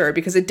time for sure,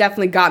 because it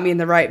definitely got me in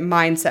the right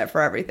mindset for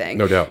everything.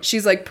 No doubt.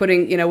 She's like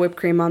putting, whipped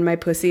cream on my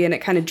pussy, and it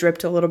kind of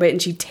dripped a little bit,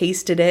 and she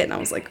tasted it, and I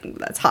was like, ooh,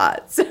 that's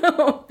hot.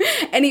 So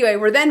anyway,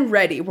 we're then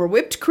ready. We're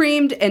whipped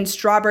creamed and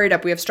strawberried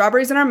up. We have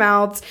strawberries in our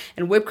mouths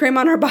and whipped cream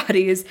on our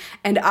bodies,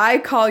 and I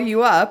call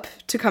you up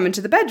to come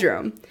into the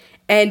bedroom.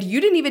 And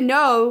you didn't even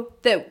know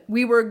that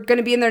we were going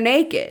to be in there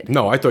naked.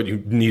 No, I thought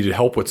you needed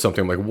help with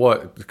something. I'm like,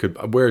 what?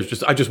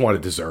 I just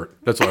wanted dessert.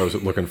 That's all I was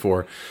looking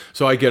for.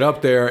 So I get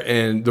up there,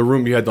 and the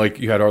room you had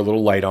our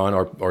little light on,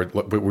 or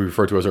what we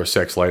refer to as our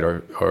sex light,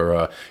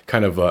 or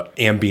kind of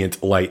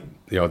ambient light,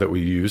 that we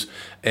use.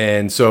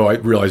 And so I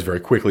realized very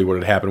quickly what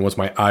had happened. Once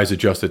my eyes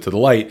adjusted to the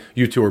light,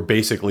 you two were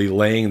basically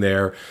laying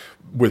there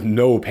with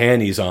no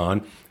panties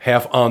on,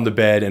 half on the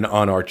bed and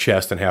on our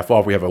chest and half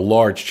off. We have a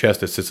large chest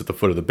that sits at the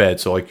foot of the bed.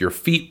 So like your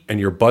feet and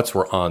your butts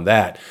were on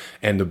that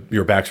and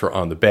your backs were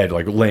on the bed,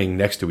 like laying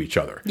next to each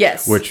other.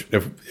 Yes. Which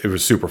it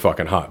was super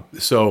fucking hot.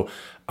 So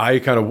I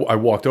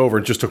walked over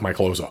and just took my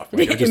clothes off.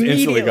 Like, I just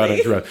instantly got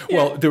undressed.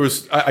 Yeah. Well,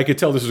 I could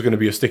tell this was going to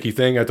be a sticky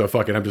thing. I thought,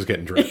 fuck it, I'm just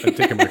getting dressed. I'm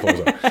taking my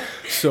clothes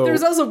off. So there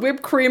was also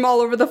whipped cream all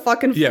over the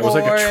fucking floor. Yeah, it was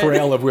like a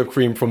trail of whipped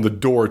cream from the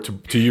door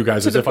to you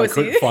guys, as if I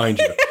couldn't find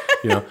you.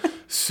 You know.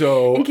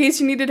 So in case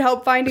you needed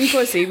help finding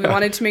pussy, we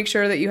wanted to make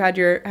sure that you had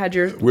your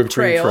whipped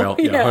trail. Cream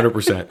trail. Yeah,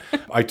 100%.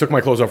 I took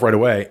my clothes off right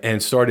away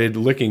and started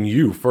licking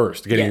you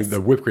first, getting the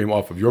whipped cream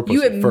off of your pussy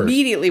first. You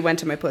immediately went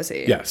to my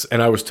pussy. Yes,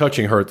 and I was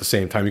touching her at the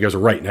same time. You guys are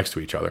right next to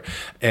each other.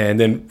 And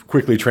then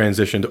quickly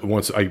transitioned,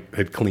 once I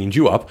had cleaned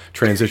you up,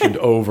 transitioned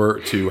over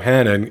to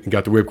Hannah and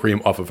got the whipped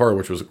cream off of her,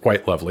 which was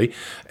quite lovely.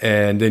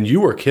 And then you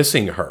were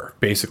kissing her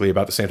basically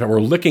about the same time.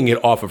 We're licking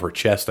it off of her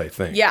chest, I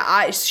think.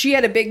 Yeah, she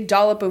had a big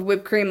dollop of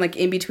whipped cream like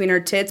in between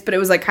her tits, but it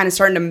was like kind of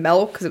starting to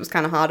melt because it was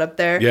kind of hot up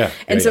there. Yeah.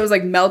 And so it was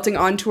like melting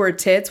onto her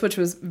tits, which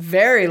was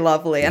very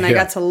lovely. And I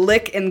got to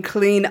lick and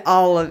clean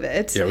all of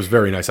it. Yeah, it was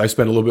very nice. I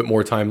spent a little bit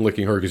more time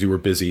licking her because you were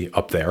busy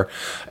up there.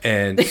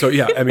 And so,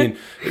 yeah, I mean,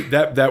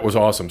 that was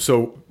awesome.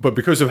 So, but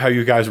because of how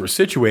you guys were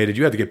situated,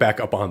 you had to get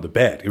back up on the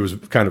bed. It was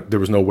there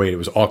was no way. It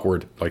was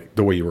awkward, like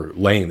the way you were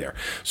laying there.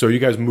 So you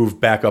guys moved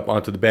back up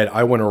onto the bed.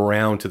 I went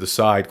around to the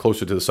side,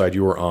 closer to the side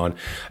you were on,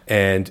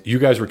 and you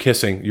guys were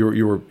kissing.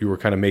 You were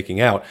kind of making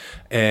out,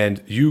 and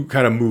you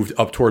kind of moved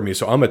up toward me.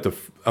 So I'm at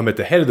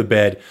the head of the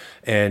bed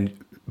and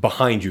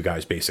behind you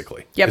guys,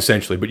 basically,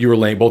 essentially. But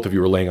both of you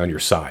were laying on your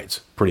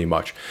sides, pretty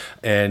much.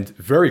 And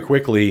very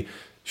quickly,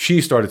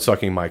 she started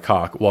sucking my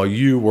cock while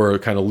you were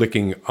kind of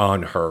licking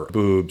on her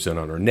boobs and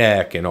on her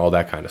neck and all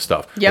that kind of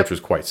stuff, which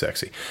was quite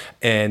sexy.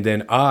 And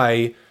then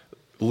I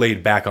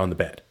laid back on the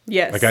bed.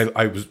 Yes. Like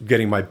I was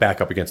getting my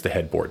back up against the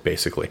headboard,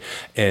 basically.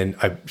 And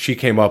she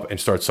came up and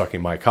started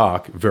sucking my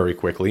cock very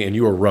quickly, and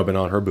you were rubbing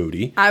on her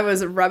booty. I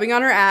was rubbing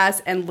on her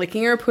ass and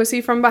licking her pussy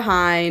from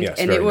behind,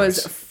 and it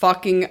was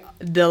fucking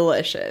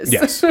delicious.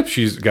 Yes.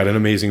 She's got an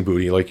amazing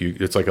booty.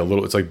 It's like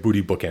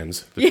booty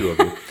bookends, the two of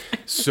you.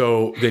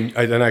 So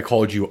then I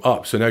called you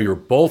up. So now you're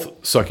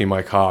both sucking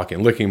my cock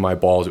and licking my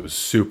balls. It was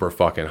super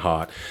fucking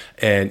hot.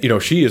 And,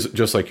 she is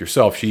just like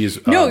yourself.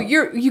 She's... No,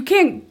 you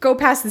can't go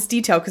past this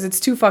detail because it's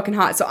too fucking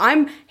hot. So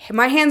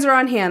my hands are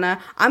on Hannah.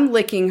 I'm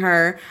licking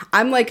her.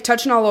 I'm like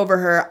touching all over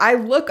her. I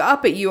look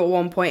up at you at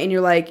one point and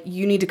you're like,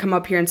 you need to come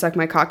up here and suck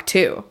my cock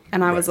too.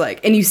 And I was like,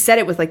 and you said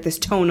it with like this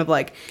tone of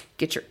like,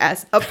 get your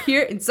ass up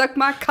here and suck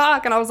my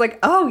cock. And I was like,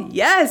 oh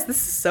yes, this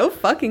is so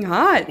fucking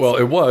hot. Well,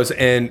 it was.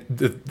 And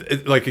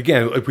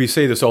we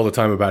say this all the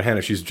time about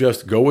Hannah. She's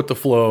just go with the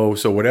flow.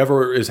 So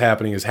whatever is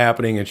happening is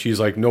happening. And she's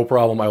like, no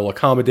problem. I will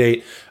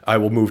accommodate. I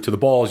will move to the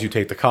balls. You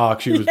take the cock.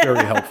 She was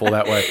very helpful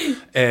that way.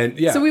 And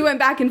yeah. So we went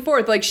back and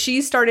forth. Like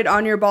she started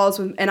on your balls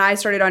and I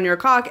started on your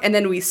cock. And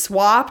then we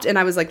swapped and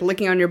I was like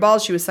licking on your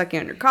balls. She was sucking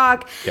on your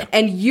cock. Yeah.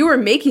 And you were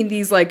making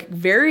these like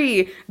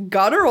very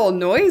guttural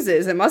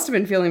noises. It must have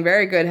been feeling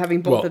very good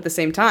having both at the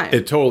same time.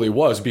 It totally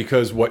was,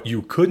 because what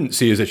you couldn't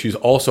see is that she's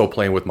also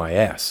playing with my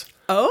ass.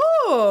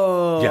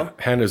 Oh. Yeah,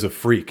 Hannah's a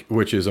freak,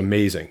 which is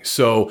amazing.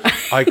 So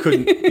I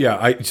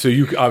couldn't, so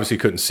you obviously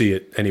couldn't see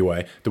it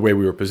anyway, the way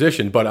we were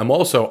positioned, but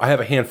I have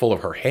a handful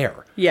of her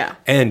hair. Yeah.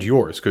 And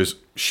yours, because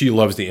she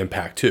loves the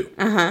impact too.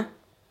 Uh-huh.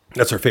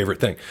 That's her favorite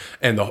thing.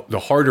 And the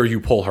harder you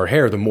pull her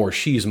hair, the more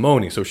she's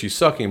moaning. So she's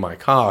sucking my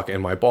cock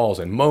and my balls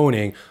and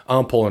moaning.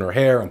 I'm pulling her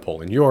hair. I'm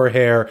pulling your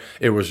hair.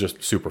 It was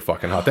just super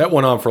fucking hot. That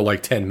went on for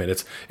like 10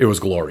 minutes. It was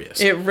glorious.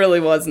 It really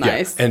was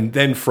nice. Yeah. And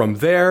then from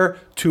there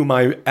to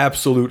my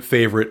absolute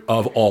favorite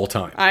of all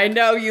time. I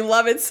know. You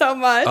love it so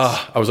much.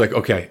 I was like,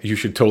 okay, you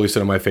should totally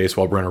sit on my face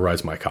while Brenna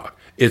rides my cock.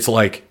 It's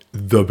like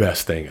the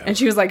best thing ever. And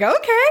she was like,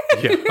 okay.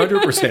 Yeah,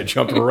 100%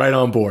 jumped right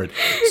on board.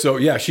 So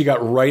yeah, she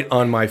got right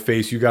on my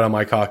face. You got on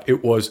my cock.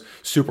 It was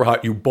super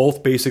hot. You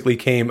both basically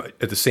came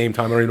at the same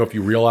time. I don't even know if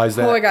you realized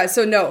that. Oh my God.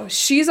 So no,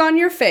 she's on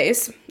your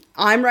face.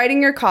 I'm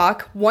riding your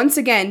cock. Once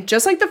again,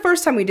 just like the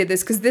first time we did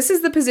this, because this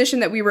is the position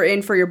that we were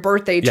in for your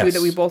birthday too,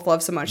 that we both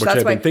love so much. Which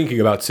I've been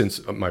thinking about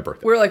since my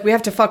birthday. We're like, we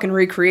have to fucking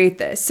recreate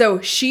this. So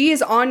she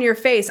is on your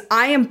face.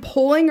 I am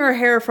pulling her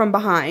hair from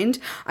behind.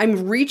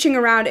 I'm reaching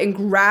around and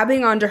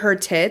grabbing onto her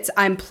tits.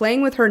 I'm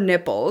playing with her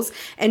nipples.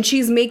 And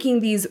she's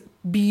making these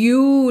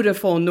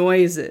beautiful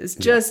noises.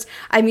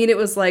 It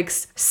was like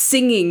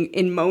singing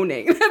and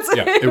moaning.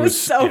 It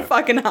was so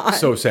fucking hot.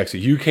 So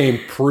sexy. You came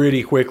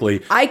pretty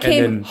quickly. I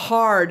came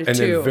hard too. And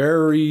then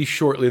very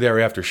shortly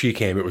thereafter she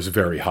came, it was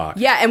very hot.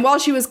 Yeah, and while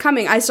she was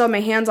coming, I still had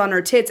my hands on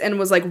her tits and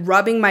was like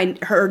rubbing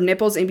her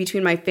nipples in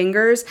between my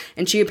fingers,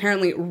 and she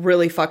apparently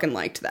really fucking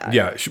liked that.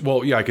 Yeah,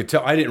 I could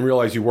tell. I didn't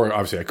realize you weren't.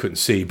 Obviously, I couldn't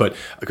see, but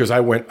because I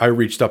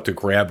reached up to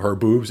grab her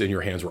boobs and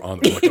your hands were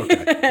on them. Like,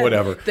 okay,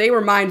 whatever. They were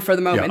mine for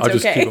the moment. Yeah, I'll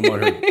just keep them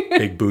on her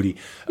big booty.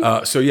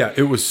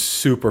 It was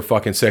super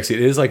fucking sexy.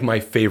 It is like my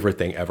favorite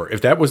thing ever.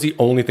 If that was the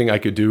only thing I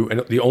could do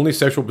and the only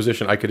sexual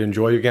position I could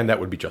enjoy again, that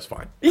would be just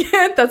fine.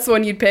 Yeah, that's the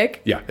one you'd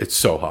pick? Yeah, it's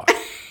so hot.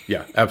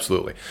 Yeah,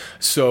 absolutely.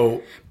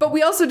 So, but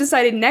we also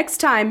decided next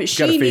time she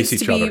gotta needs face to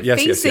each be other. Yes,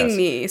 facing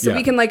me so Yeah.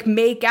 we can like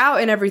make out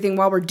and everything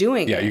while we're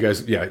doing yeah, it. you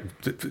guys,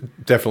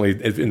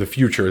 definitely in the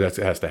future that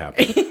has to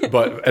happen.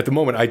 But at the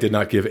moment, I did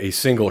not give a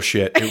single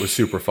shit. It was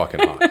super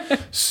fucking hot.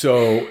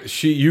 So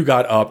you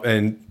got up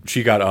and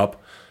she got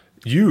up.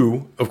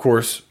 You, of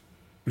course,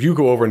 you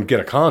go over and get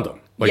a condom.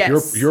 Like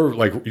Yes.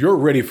 you're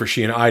ready for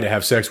she and I to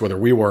have sex whether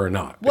we were or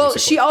not. Well,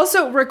 basically. she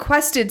also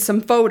requested some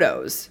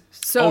photos.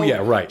 So Oh, yeah,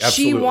 right. She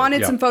Absolutely.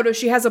 wanted Yeah. some photos.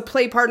 She has a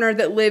play partner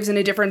that lives in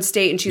a different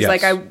state, and she's Yes.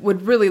 like, I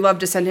would really love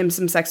to send him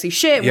some sexy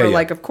shit. Yeah, We're yeah.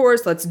 like, of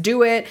course, let's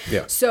do it.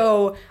 Yeah.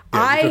 So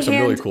Yeah, you took some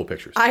really cool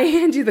pictures. I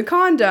hand you the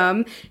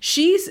condom.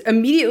 She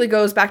immediately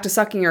goes back to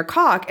sucking her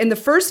cock, and the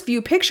first few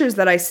pictures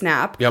that I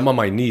snap, Yeah, I'm on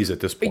my knees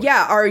at this point.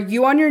 yeah, are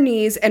you on your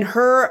knees and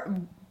her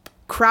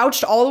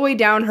crouched all the way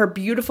down, her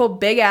beautiful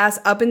big ass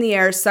up in the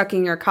air,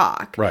 sucking your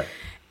cock. Right.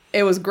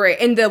 It was great.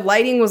 And the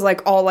lighting was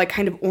like all like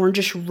kind of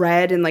orangish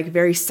red and like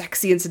very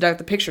sexy and seductive.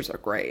 The pictures are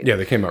great. Yeah,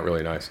 they came out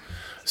really nice.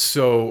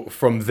 So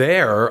from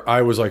there,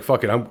 I was like,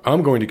 fuck it,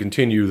 I'm going to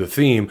continue the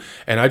theme.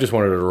 And I just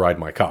wanted her to ride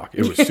my cock.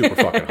 It was super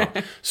fucking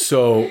hot.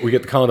 So we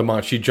get the condom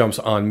on. She jumps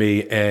on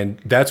me. And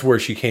that's where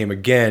she came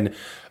again,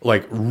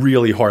 like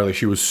really hard. Like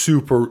she was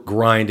super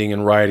grinding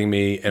and riding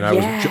me. And I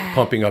was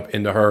pumping up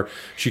into her.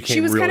 She came She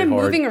was really kind of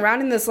hard. moving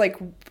around in this like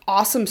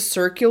awesome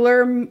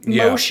circular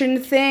motion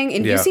thing.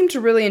 And you Yeah. seem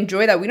to really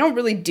enjoy that. We don't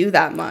really do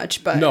that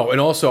much, but No,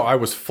 and also I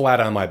was flat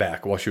on my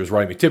back while she was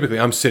riding me. Typically,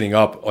 I'm sitting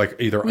up, like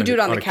either do it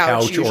on the a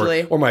couch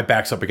usually. or my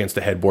back's up against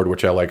the headboard,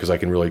 which I like because I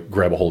can really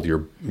grab a hold of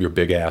your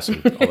big ass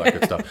and all that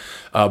good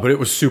stuff. But it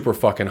was super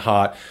fucking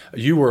hot.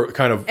 You were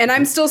kind of, and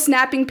I'm still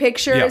snapping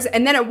pictures. Yeah.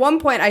 And then at one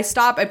point I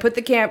stop, I put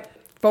the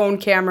phone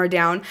camera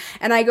down,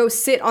 and I go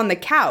sit on the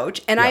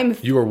couch, and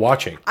you were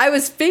watching. I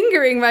was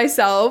fingering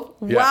myself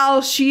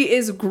while she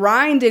is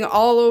grinding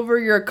all over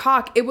your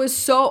cock. It was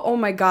so, oh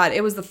my God,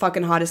 it was the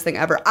fucking hottest thing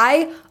ever.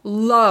 I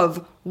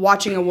love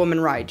watching a woman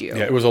ride you.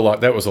 Yeah, it was a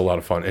lot. That was a lot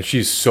of fun, and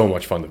she's so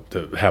much fun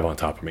to have on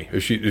top of me.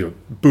 She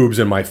boobs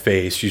in my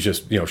face. She's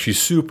just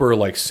she's super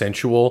like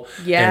sensual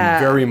Yeah.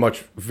 and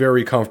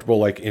very comfortable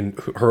like in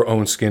her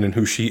own skin and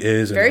who she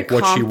is and Very like,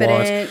 what she wants.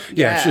 confident.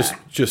 Yeah, Yeah. it's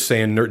just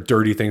saying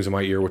dirty things in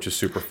my ear, which is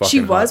super fucking. She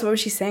was? hot. What was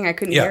she saying? I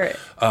couldn't hear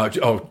Yeah.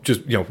 it.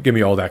 Just give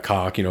me all that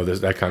cock,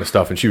 that kind of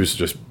stuff, and she was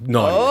just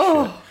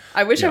naughty. Shit.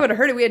 I wish I would have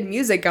heard it. We had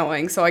music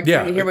going, so I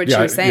couldn't hear what she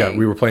was saying. Yeah,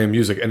 we were playing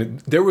music, and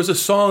there was a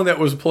song that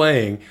was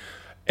playing,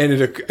 and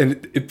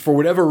it for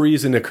whatever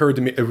reason occurred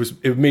to me.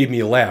 It made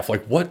me laugh.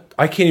 Like what?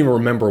 I can't even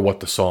remember what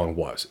the song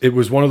was. It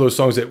was one of those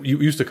songs that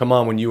used to come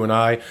on when you and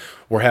I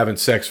were having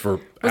sex for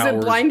Was hours.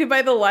 it Blinded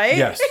by the Light?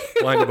 Yes,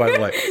 Blinded by the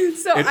Light.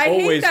 So it I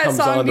hate always that comes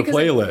song on the because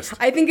playlist.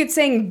 I think it's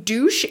saying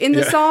douche in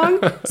the song.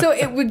 So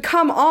it would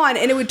come on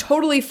and it would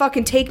totally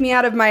fucking take me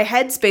out of my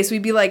headspace.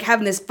 We'd be like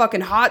having this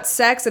fucking hot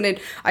sex and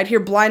I'd hear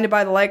Blinded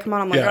by the Light come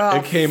on. I'm like, Yeah, oh,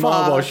 it came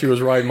on while she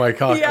was riding my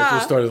cock. I Yeah.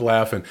 just started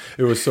laughing.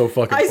 It was so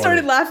fucking funny. I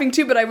started laughing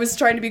too, but I was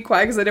trying to be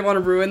quiet because I didn't want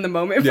to ruin the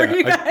moment for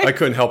you guys. I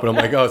couldn't help it. I'm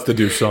like, oh, it's the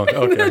douche song.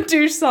 Okay. The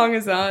douche song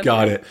is on.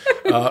 Got it.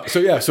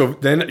 So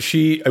then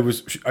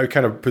I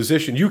kind of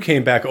positioned. You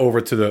came back over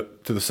to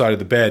the side of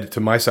the bed, to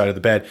my side of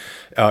the bed.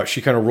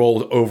 She kind of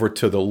rolled over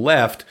to the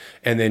left,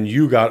 and then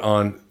you got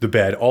on the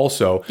bed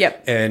also.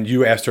 Yep. And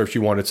you asked her if she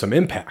wanted some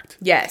impact.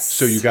 Yes.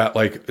 So you got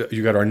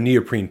our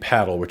neoprene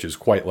paddle, which is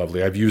quite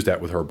lovely. I've used that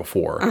with her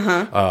before.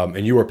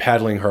 And you were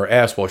paddling her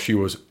ass while she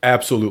was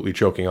absolutely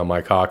choking on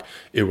my cock.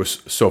 It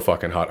was so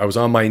fucking hot. I was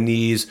on my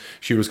knees.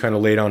 She was kind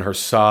of laid on her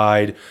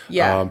side.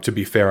 Yeah. To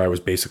be fair, I was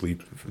basically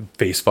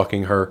face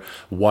fucking her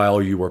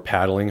while you were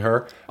paddling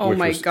her. Oh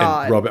my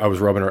God. I was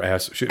rubbing her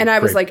ass. And I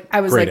was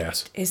great like,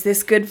 ass. is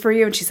this good for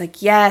you? And she's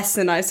like, yes.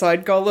 And so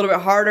I'd go a little bit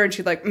harder and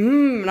she'd like,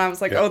 and I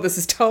was like, oh, this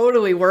is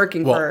totally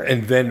working for her.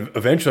 And then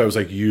eventually I was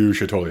like, you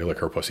should totally lick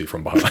her pussy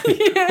from behind,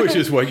 which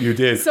is what you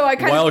did So I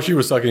while she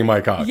was sucking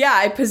my cock. Yeah,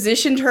 I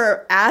positioned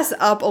her ass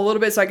up a little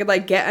bit so I could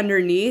like get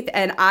underneath,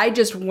 and I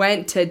just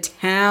went to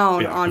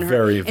town on her.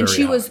 Very, and very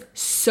she hot. was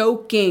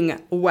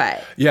soaking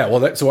wet. Yeah,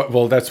 that's what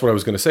I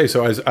was going to say.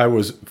 So as I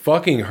was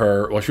fucking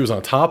her while she was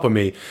on top of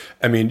me,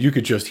 I mean, you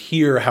could just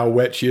hear how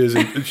wet she is.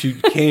 And she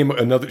came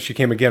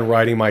again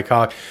riding my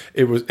cock.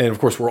 And of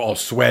course we're all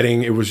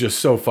sweating. It was just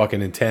so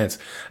fucking intense.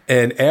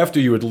 And after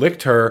you had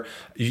licked her,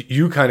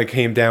 you kind of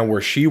came down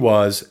where she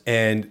was,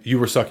 and you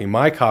were sucking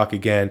my cock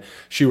again.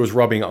 She was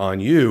rubbing on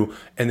you,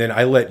 and then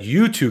I let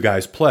you two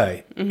guys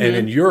play, and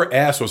then your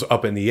ass was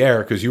up in the air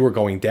because you were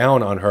going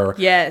down on her.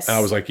 Yes. And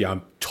I was like, yeah,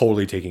 I'm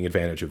totally taking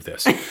advantage of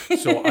this.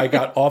 So I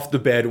got off the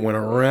bed, went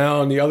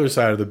around the other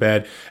side of the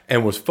bed,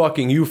 and was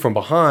fucking you from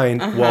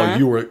behind while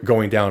you were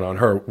going down on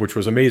her, which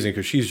was amazing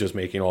because she's just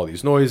making all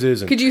these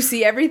noises. And Could you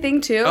see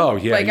everything too? Oh,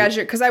 yeah. Like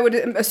because I would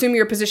assume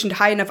you're positioned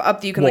high enough up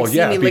that you can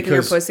see me licking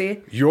your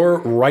pussy. Your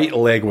right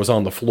leg was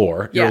on the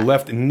floor. Your Yeah.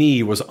 left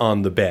knee was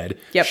on the bed.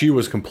 Yep. She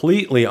was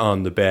completely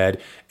on the bed,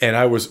 and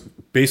I was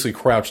basically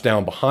crouched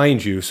down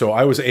behind you. So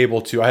I was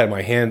able to, I had my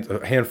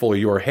a handful of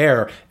your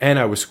hair, and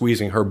I was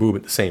squeezing her boob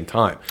at the same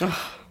time.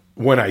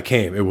 when I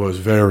came, it was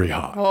very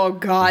hot. Oh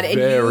God! And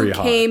Very you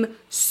hot. came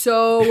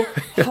so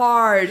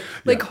hard,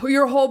 like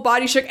your whole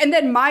body shook. And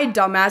then my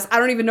dumbass, I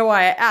don't even know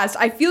why I asked.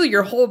 I feel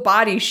your whole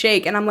body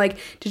shake, and I'm like,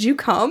 "Did you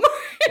come?"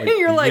 And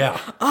you're like, yeah.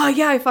 "Oh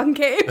yeah, I fucking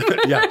came."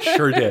 Yeah,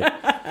 sure did.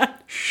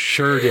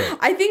 Sure did.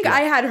 I think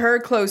I had her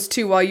close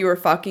too while you were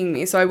fucking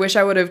me, so I wish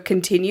I would have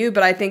continued.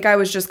 But I think I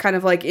was just kind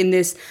of like in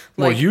this.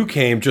 Like, Well, you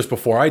came just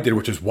before I did,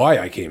 which is why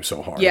I came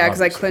so hard. yeah,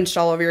 because I obviously. clinched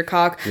all over your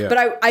cock. Yeah.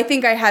 But I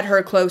think I had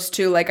her close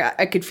too. Like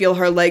I could feel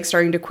her legs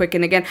starting to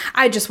quicken again.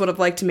 I just would have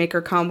liked to make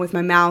her come with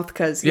my mouth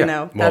because you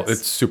know. Well, that's-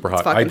 it's super hot.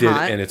 it's I fucking did,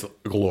 hot. and it's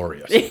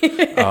glorious.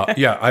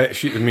 Yeah, I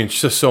mean,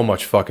 it's just so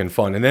much fucking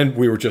fun. And then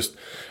we were just,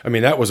 I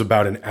mean, that was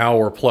about an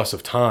hour plus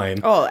of time.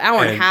 Oh,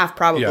 hour and a half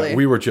probably. Yeah,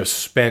 we were just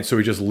spent, so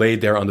we just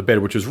laid there on the bed,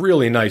 which was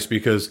really nice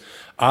because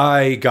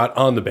I got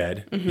on the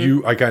bed.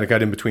 Mm-hmm. I kind of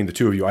got in between the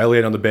two of you. I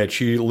laid on the bed.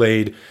 She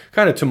laid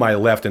kind of to my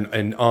left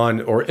and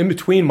on, or in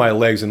between my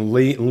legs and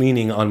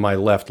leaning on my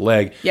left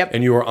leg. Yep.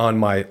 And you were on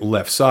my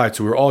left side.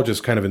 So we were all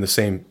just kind of in the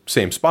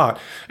same spot.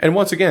 And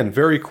once again,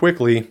 very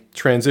quickly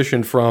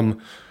transitioned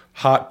from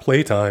hot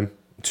playtime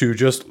to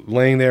just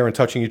laying there and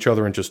touching each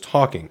other and just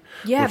talking.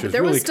 Yeah, which but is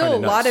there was really still a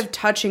kinda lot nice. of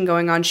touching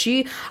going on.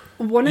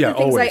 One of Yeah, the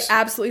things always. I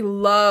absolutely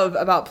love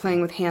about playing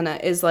with Hannah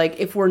is like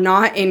if we're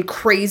not in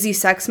crazy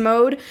sex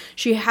mode,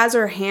 she has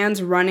her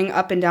hands running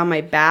up and down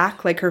my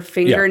back, like her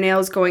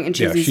fingernails going, and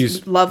she has Yeah, these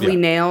she's- lovely yeah.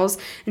 nails,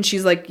 and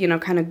she's like, you know,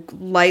 kind of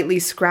lightly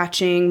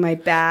scratching my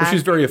back.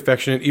 She's very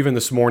affectionate. Even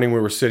this morning, we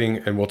were sitting,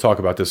 and we'll talk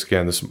about this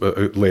again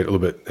later a little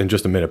bit in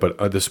just a minute.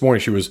 But this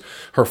morning,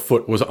 her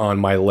foot was on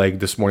my leg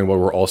this morning while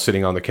we were all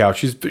sitting on the couch.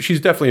 She's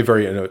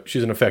definitely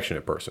she's an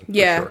affectionate person. for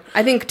Yeah, sure.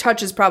 I think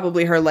touch is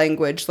probably her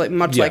language, like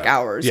much Yeah, like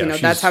ours. yeah, You know,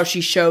 that's she's- how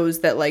she shows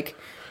that like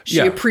she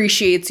Yeah.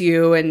 appreciates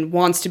you and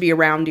wants to be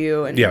around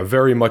you. And Yeah,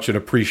 very much an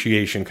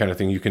appreciation kind of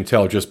thing. You can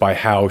tell just by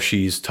how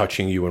she's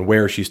touching you and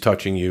where she's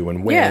touching you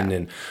and when Yeah.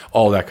 and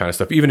all that kind of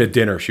stuff. Even at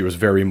dinner, she was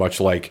very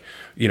much like,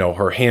 you know,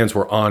 her hands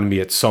were on me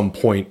at some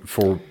point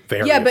for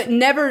various. yeah, but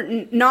never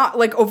not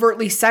like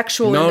overtly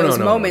sexual No, in no, those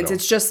no, moments. no.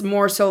 It's just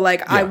more so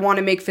like I Yeah. want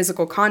to make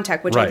physical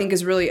contact, which I Right. think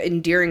is really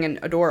endearing and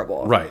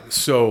adorable. Right.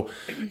 So,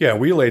 yeah,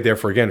 we laid there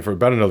for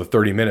about another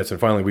 30 minutes, and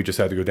finally we just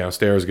had to go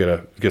downstairs,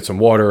 get some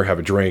water, have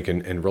a drink,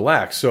 and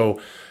relax.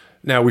 So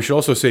now we should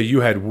also say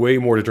you had way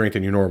more to drink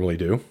than you normally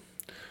do.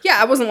 Yeah,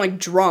 I wasn't like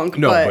drunk,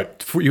 No,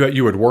 but but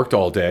you had worked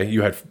all day.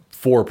 You had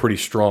 4 pretty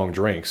strong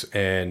drinks,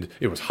 and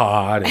it was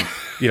hot. And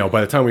you know, by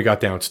the time we got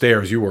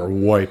downstairs, you were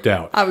wiped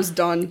out. I was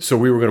done. So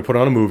we were going to put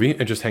on a movie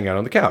and just hang out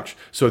on the couch.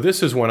 So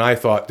this is when I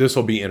thought this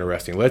will be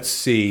interesting. Let's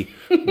see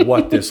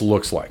what this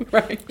looks like.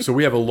 Right. So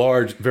we have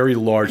a very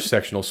large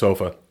sectional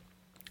sofa.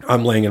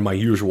 I'm laying in my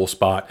usual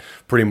spot,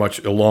 pretty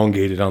much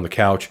elongated on the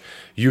couch.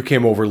 You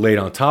came over, laid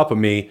on top of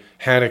me.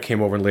 Hannah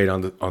came over and laid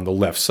on the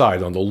left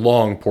side, on the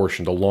longer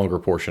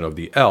portion of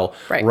the L,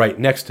 Right.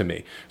 next to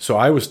me. So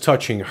I was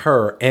touching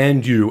her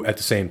and you at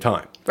the same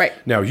time. Right.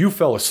 Now you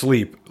fell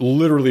asleep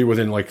literally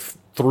within like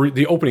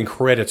the opening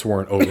credits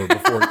weren't over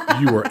before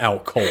you were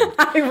out cold.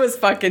 I was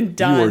fucking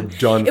done. You were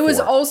done It was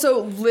for.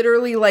 also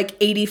literally like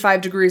 85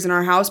 degrees in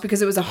our house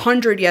because it was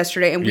 100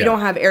 yesterday and we Yeah.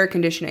 don't have air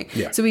conditioning.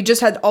 Yeah. So we just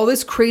had all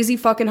this crazy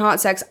fucking hot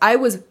sex. I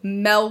was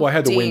melting. Well, I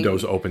had the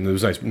windows open. There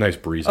was nice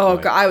breeze. at Oh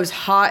night. god, I was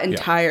hot and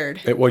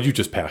tired. Well, you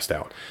just passed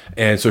out,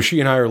 and so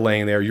she and I are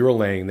laying there. You were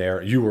laying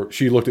there.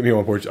 She looked at me at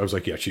one point. I was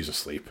like, "Yeah, she's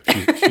asleep.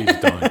 She's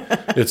done.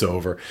 It's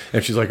over."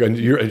 And she's like, and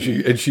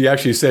she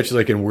actually said, "She's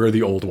like, and we're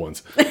the old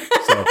ones."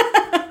 So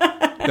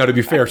now, to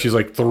be fair, she's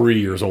like 3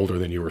 years older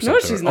than you or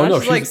something. she's not.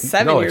 She's like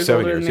 7 years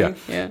older than me.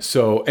 Yeah.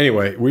 So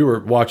anyway, we were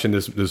watching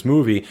this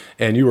movie,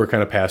 and you were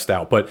kind of passed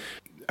out, but.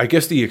 I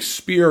guess the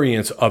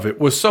experience of it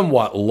was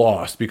somewhat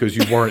lost because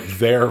you weren't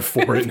there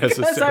for it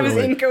necessarily. Because I was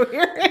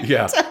incoherent.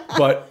 Yeah.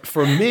 But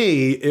for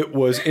me, it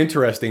was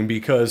interesting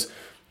because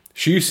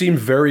she seemed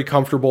very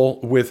comfortable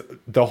with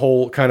the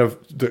whole kind of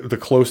the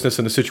closeness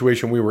and the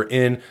situation we were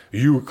in.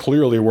 You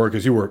clearly were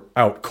because you were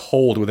out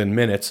cold within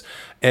minutes.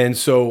 And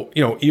so,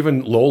 you know,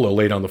 even Lola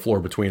laid on the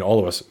floor between all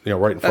of us, you know,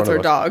 right in front That's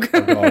of our us.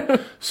 dog. Our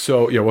dog.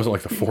 So, yeah, it wasn't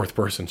like the fourth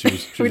person. She was We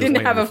just didn't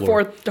laying have on a the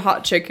floor. fourth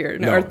hot chick here,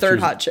 No, or she third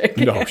was- hot chick.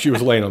 No, she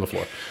was laying on the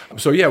floor.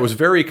 So yeah, it was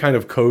very kind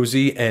of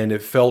cozy and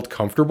it felt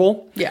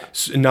comfortable. Yeah.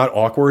 Not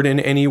awkward in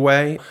any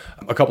way.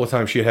 A couple of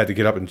times she had to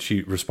get up and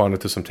she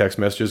responded to some text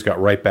messages,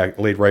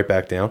 laid right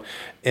back down.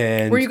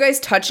 And Were you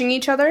guys touching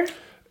each other?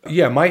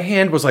 yeah, my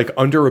hand was like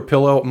under a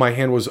pillow. My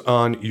hand was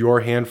on your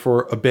hand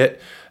for a bit.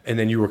 And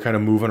then you were kind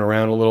of moving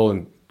around a little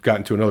and got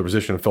into another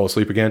position and fell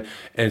asleep again.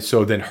 And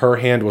so then her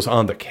hand was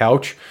on the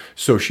couch.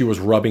 So she was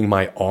rubbing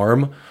my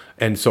arm.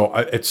 And so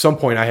at some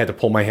point I had to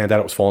pull my hand out.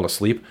 I was falling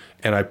asleep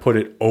and I put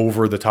it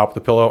over the top of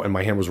the pillow and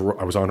my hand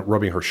I was on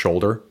rubbing her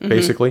shoulder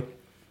basically,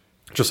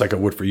 just like I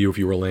would for you if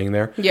you were laying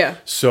there. Yeah.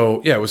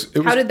 So yeah, it was.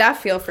 How did that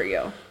feel for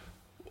you?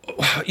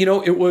 You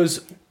know, it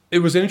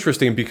was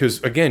interesting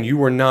because again, you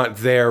were not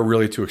there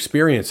really to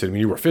experience it. I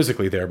mean, you were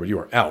physically there, but you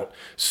were out.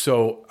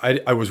 So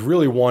I was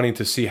really wanting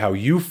to see how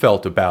you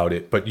felt about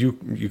it, but you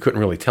couldn't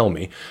really tell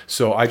me.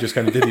 So I just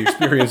kind of did the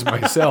experience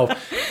myself,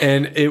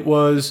 and it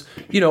was,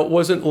 you know, it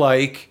wasn't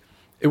like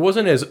it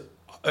wasn't as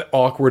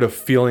awkward a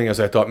feeling as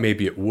I thought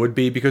maybe it would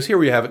be, because here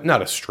we have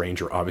not a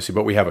stranger, obviously,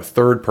 but we have a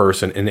third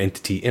person, an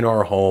entity in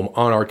our home,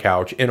 on our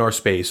couch, in our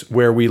space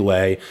where we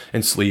lay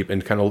and sleep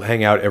and kind of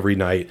hang out every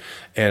night.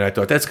 And I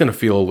thought that's going to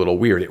feel a little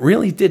weird. It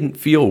really didn't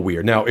feel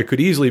weird. Now, it could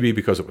easily be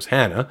because it was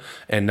Hannah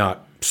and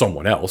not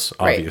someone else,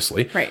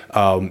 obviously. Right.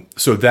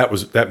 So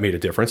that made a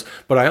difference.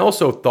 But I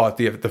also thought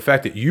the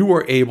fact that you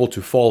were able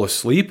to fall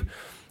asleep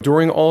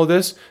during all of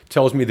this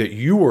tells me that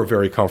you were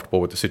very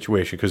comfortable with the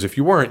situation, because if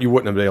you weren't, you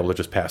wouldn't have been able to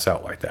just pass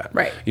out like that.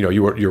 Right. You know,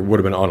 you would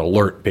have been on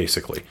alert,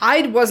 basically.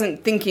 I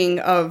wasn't thinking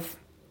of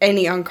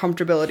any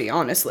uncomfortability,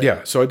 honestly.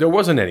 Yeah, so there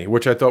wasn't any,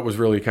 which I thought was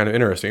really kind of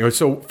interesting.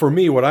 So for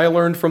me, what I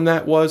learned from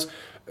that was,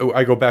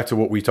 I go back to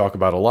what we talk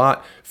about a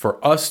lot,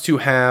 for us to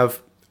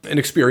have an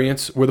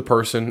experience with a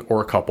person or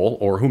a couple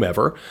or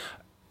whomever,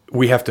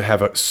 we have to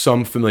have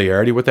some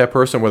familiarity with that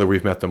person, whether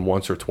we've met them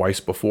once or twice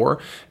before.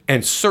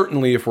 And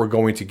certainly if we're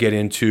going to get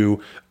into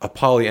a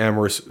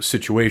polyamorous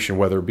situation,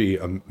 whether it be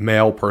a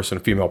male person, a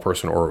female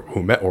person,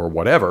 or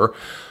whatever,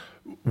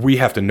 we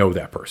have to know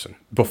that person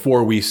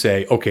before we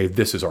say, okay,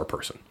 this is our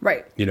person.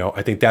 Right. You know,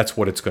 I think that's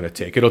what it's going to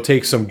take. It'll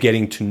take some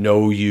getting to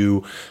know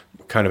you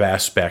kind of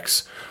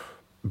aspects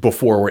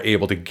before we're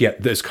able to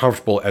get as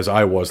comfortable as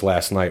I was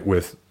last night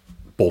with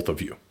both of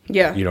you.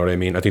 Yeah. You know what I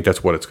mean? I think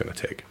that's what it's going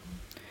to take.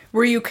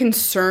 Were you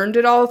concerned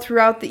at all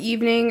throughout the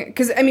evening?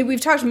 Because, I mean,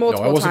 we've talked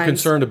multiple times. No, I wasn't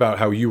concerned about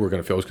how you were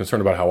going to feel. I was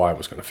concerned about how I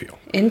was going to feel.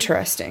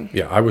 Interesting.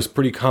 Yeah, I was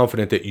pretty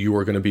confident that you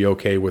were going to be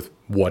okay with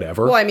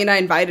whatever. Well, I mean, I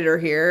invited her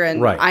here,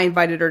 and Right. I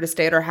invited her to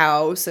stay at our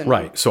house. And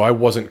Right. So I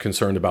wasn't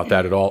concerned about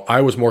that at all. I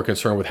was more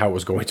concerned with how it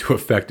was going to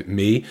affect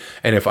me,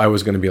 and if I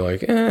was going to be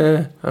like,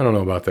 I don't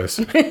know about this,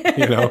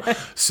 you know?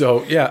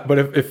 So, yeah, but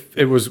if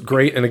it was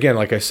great. And again,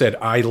 like I said,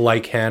 I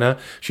like Hannah.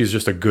 She's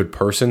just a good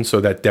person,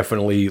 so that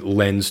definitely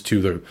lends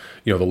to the,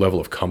 you know, the level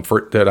of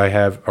comfort that I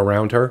have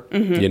around her,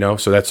 you know?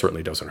 So that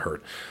certainly doesn't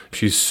hurt.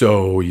 She's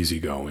so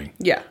easygoing.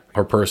 Yeah.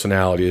 Her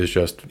personality is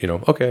just, you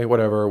know, okay,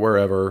 whatever,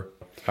 wherever,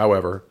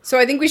 however. So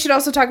I think we should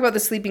also talk about the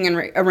sleeping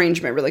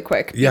arrangement really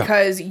quick. Yeah.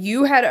 Because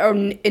you had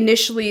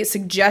initially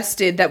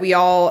suggested that we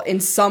all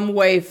in some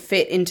way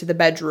fit into the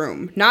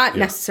bedroom. Not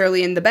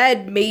necessarily in the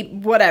bed, maybe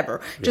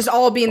whatever. Just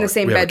all be in the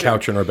same we bedroom. We have a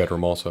couch in our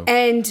bedroom also.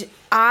 And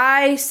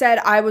I said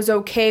I was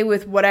okay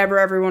with whatever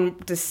everyone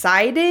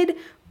decided,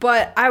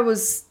 but I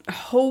was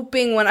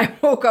hoping when I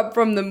woke up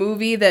from the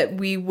movie that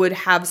we would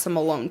have some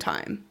alone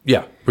time.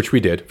 Yeah, which we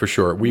did, for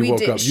sure. We woke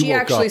did. up. She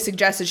actually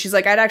suggested, she's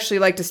like, I'd actually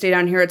like to stay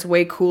down here. It's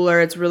way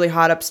cooler. It's really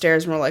hot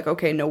upstairs. And we're like,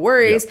 okay, no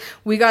worries. Yeah.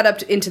 We got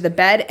up into the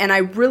bed, and I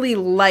really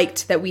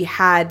liked that we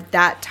had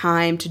that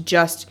time to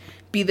just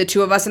be the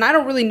two of us. And I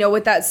don't really know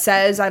what that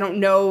says. I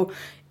don't know.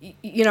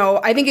 You know,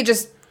 I think it's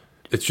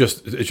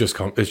just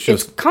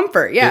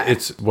comfort. Yeah.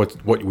 It's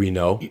what we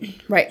know.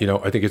 Right. You know,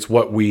 I think it's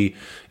what we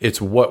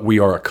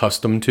are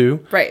accustomed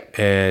to. Right.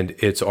 And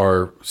it's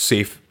our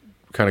safe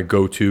kind of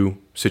go-to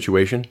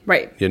situation.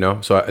 Right. You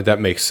know, so that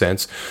makes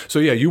sense. So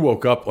yeah, you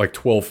woke up like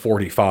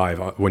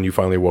 12:45 when you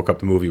finally woke up.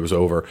 The movie was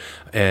over,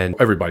 and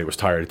everybody was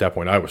tired at that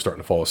point. I was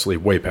starting to fall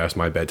asleep way past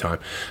my bedtime.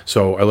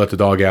 So I let the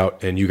dog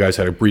out, and you guys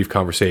had a brief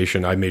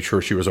conversation. I made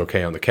sure she was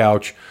okay on the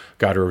couch,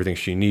 got her everything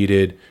she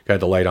needed,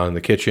 got the light on in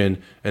the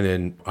kitchen, and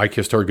then I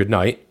kissed her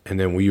goodnight, and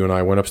then you and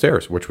I went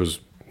upstairs, which was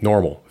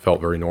normal.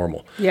 Felt very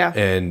normal. Yeah.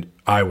 And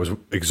I was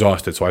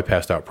exhausted, so I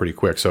passed out pretty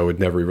quick. So it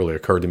never really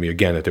occurred to me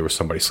again that there was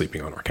somebody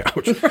sleeping on our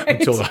couch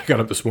until I got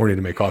up this morning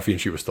to make coffee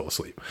and she was still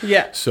asleep.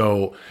 Yeah.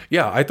 So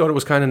yeah, I thought it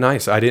was kind of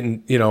nice. I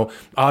didn't, you know,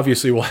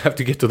 obviously we'll have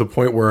to get to the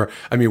point where,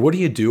 I mean, what do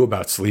you do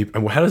about sleep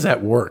and how does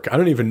that work? I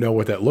don't even know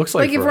what that looks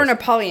like. Like if we're in a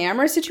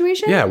polyamorous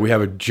situation? Yeah, we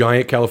have a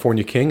giant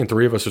California king and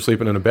three of us are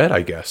sleeping in a bed,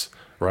 I guess.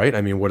 Right?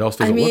 I mean, what else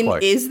does it look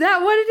like? Is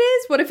that what it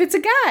is? What if it's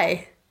a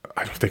guy?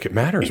 I don't think it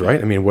matters,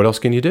 right? I mean, what else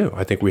can you do?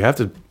 I think you have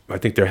to.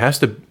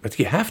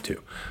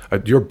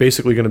 You're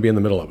basically going to be in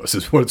the middle of us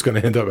is what it's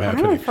going to end up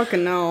happening. I don't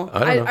fucking know.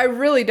 I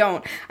really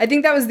don't. I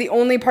think that was the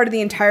only part of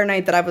the entire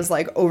night that I was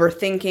like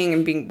overthinking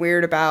and being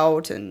weird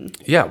about. And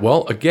yeah,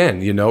 well,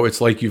 again, you know, it's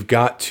like you've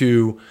got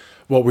to,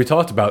 well, we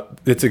talked about,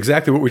 it's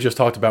exactly what we just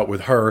talked about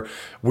with her.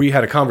 We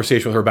had a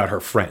conversation with her about her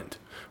friend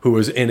who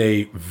was in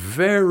a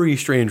very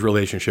strange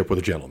relationship with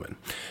a gentleman.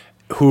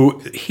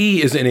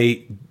 He is in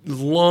a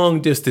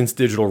long distance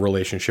digital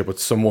relationship with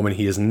some woman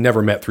he has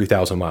never met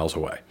 3,000 miles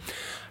away.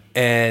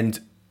 And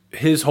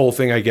his whole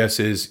thing, I guess,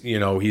 is, you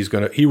know,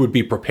 he would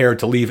be prepared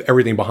to leave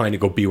everything behind to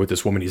go be with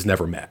this woman he's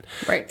never met.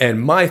 Right.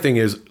 And my thing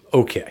is,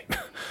 okay,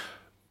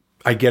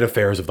 I get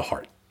affairs of the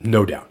heart,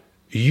 no doubt.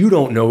 You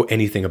don't know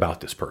anything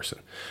about this person.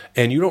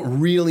 And you don't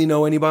really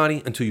know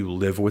anybody until you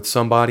live with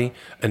somebody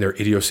and their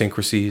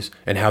idiosyncrasies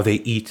and how they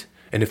eat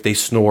and if they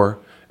snore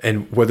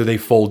and whether they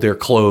fold their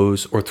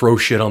clothes or throw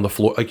shit on the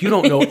floor. Like, you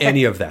don't know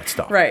any of that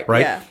stuff. Right?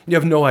 Yeah. You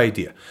have no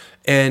idea.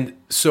 And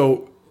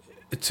so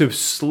to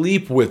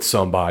sleep with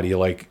somebody,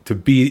 like to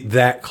be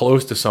that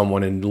close to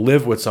someone and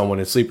live with someone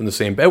and sleep in the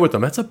same bed with them,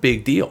 that's a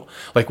big deal.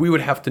 Like, we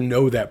would have to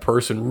know that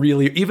person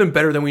really, even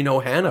better than we know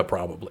Hannah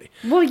probably.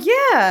 Well,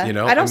 yeah. You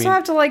know, I'd also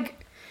have to,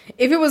 like,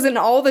 if it was an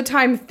all the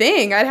time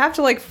thing, I'd have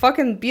to like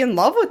fucking be in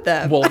love with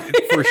them. Well,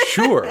 for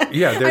sure.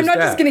 Yeah, there's I'm not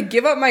that. just going to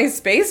give up my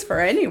space for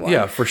anyone.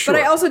 Yeah, for sure.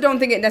 But I also don't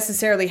think it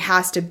necessarily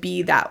has to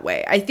be that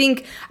way. I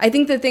think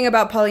the thing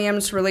about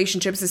polyamorous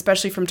relationships,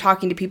 especially from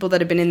talking to people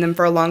that have been in them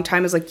for a long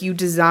time, is like you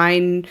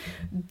design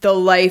the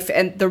life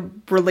and the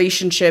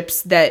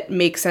relationships that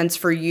make sense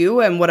for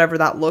you and whatever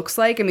that looks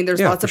like. I mean,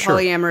 there's lots of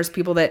polyamorous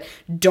people that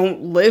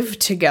don't live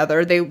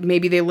together.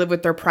 Maybe they live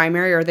with their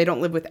primary, or they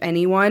don't live with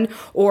anyone,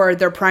 or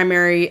their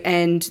primary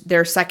and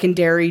their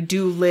secondary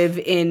do live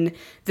in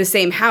the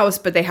same house,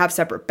 but they have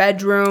separate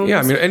bedrooms. Yeah,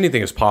 I mean,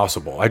 anything is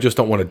possible. I just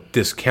don't want to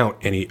discount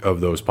any of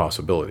those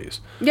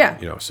possibilities. Yeah.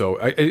 So,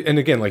 and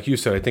again, like you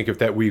said, I think if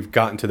that we've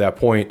gotten to that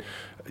point,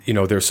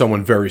 there's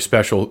someone very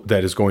special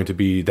that is going to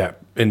be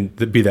that and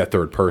be that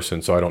third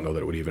person. So I don't know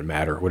that it would even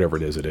matter. Whatever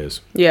it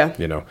is.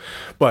 Yeah.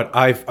 But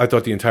I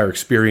thought the entire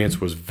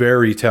experience was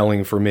very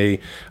telling for me.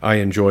 I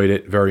enjoyed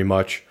it very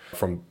much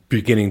from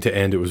beginning to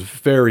end. It was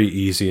very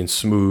easy and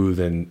smooth,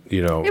 and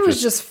it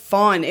was just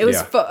fun. It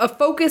was a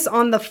focus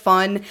on the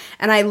fun,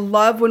 and I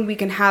love when we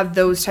can have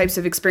those types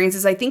of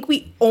experiences. I think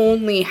we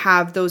only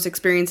have those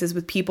experiences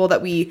with people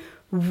that we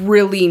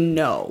really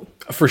know.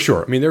 For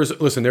sure. I mean, there's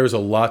a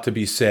lot to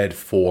be said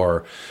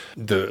for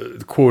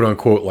the quote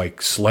unquote like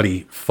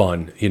slutty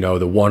fun,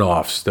 the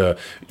one-offs,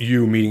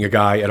 you meeting a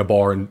guy at a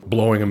bar and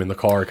blowing him in the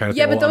car kind of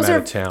thing. Yeah, but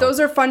those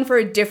are fun for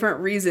a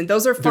different reason.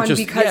 Those are fun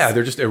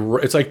because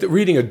it's like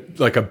reading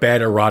a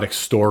bad erotic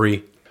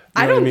story.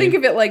 I don't think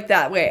of it like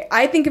that way.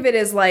 I think of it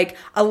as like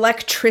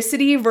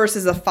electricity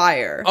versus a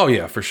fire. Oh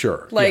yeah, for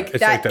sure. Like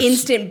that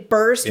instant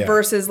burst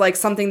versus like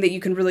something that you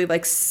can really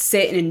like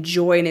sit and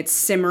enjoy, and it's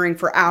simmering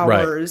for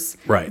hours.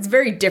 Right. It's a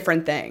very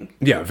different thing.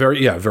 Yeah,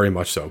 very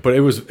much so. But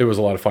it was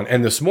a lot of fun.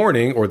 And this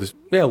morning, or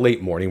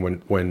late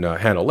morning when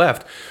Hannah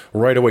left,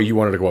 right away you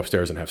wanted to go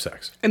upstairs and have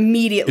sex.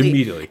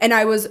 Immediately. And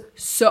I was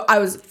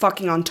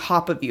fucking on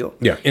top of you.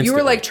 Yeah, instantly. You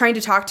were like trying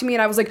to talk to me,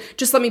 and I was like,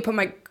 just let me put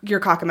your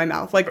cock in my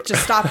mouth. Like,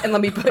 just stop and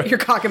let me put your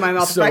cock in my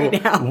mouth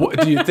right now.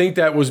 Do you think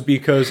that was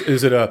because,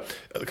 is it a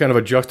kind of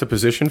a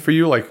juxtaposition for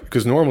you? Like,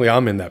 because normally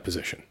I'm in that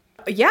position.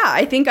 Yeah,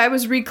 I think I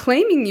was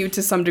reclaiming you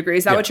to some degree.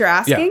 Is that what you're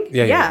asking?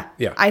 Yeah.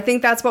 I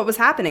think that's what was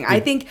happening.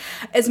 I think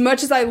as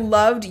much as I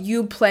loved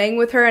you playing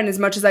with her, and as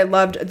much as I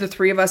loved the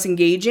three of us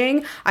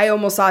engaging, I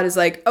almost saw it as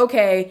like,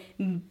 okay,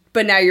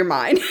 but now you're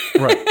mine.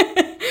 Right.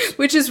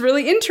 Which is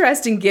really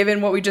interesting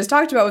given what we just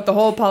talked about with the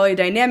whole poly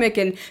dynamic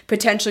and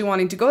potentially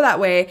wanting to go that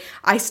way.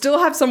 I still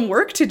have some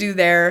work to do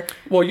there.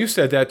 Well, you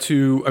said that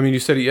too. I mean, you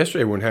said it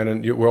yesterday when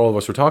Hannah, where all of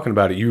us were talking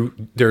about it.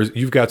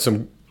 You've got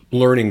some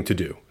learning to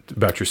do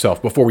about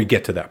yourself before we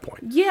get to that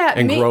point. Yeah.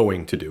 And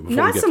growing to do before we get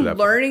to that point. Not some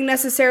learning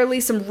necessarily,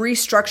 some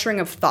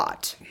restructuring of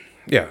thought.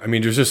 Yeah, I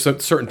mean, there's just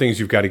certain things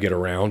you've got to get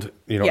around.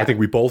 I think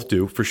we both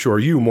do, for sure.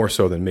 You more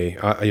so than me.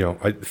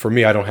 For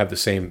me, I don't have the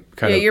same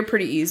kind of... Yeah, you're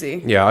pretty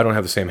easy. Yeah, I don't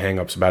have the same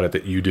hang-ups about it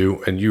that you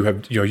do. And you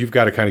have, you've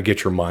got to kind of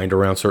get your mind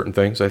around certain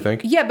things, I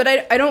think. Yeah, but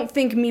I don't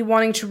think me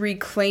wanting to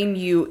reclaim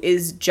you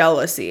is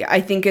jealousy. I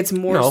think it's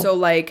more so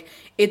like...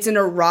 It's an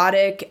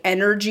erotic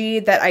energy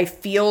that I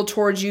feel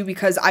towards you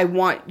because I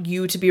want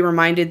you to be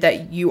reminded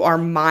that you are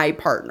my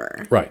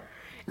partner. Right.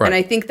 And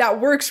I think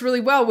that works really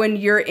well when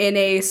you're in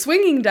a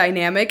swinging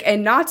dynamic,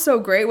 and not so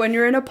great when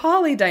you're in a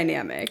poly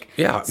dynamic.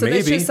 Yeah, so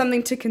that's just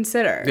something to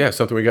consider. Yeah,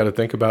 something we got to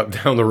think about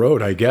down the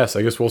road, I guess.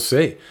 I guess we'll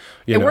see.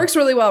 It works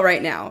really well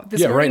right now.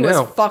 This morning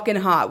was fucking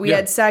hot. We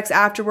had sex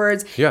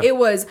afterwards. Yeah. It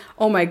was,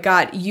 oh my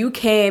God, you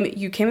came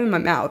in my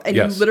mouth, and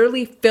you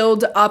literally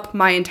filled up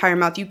my entire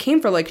mouth. You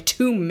came for like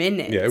 2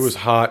 minutes. Yeah, it was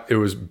hot. It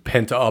was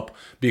pent up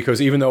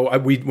because even though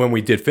when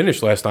we did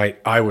finish last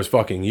night, I was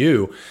fucking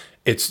you.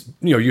 It's,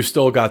 you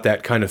still got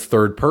that kind of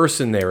third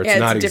person there. It's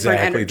not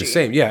exactly the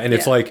same. Yeah. And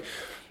it's like,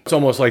 it's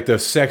almost like the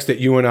sex that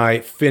you and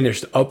I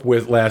finished up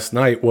with last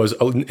night was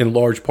in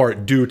large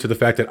part due to the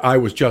fact that I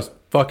was just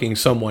fucking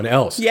someone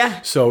else. Yeah.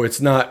 So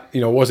it's not,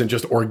 it wasn't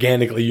just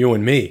organically you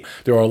and me.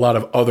 There are a lot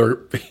of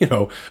other,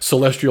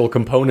 celestial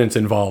components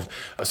involved.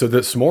 So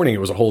this morning it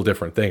was a whole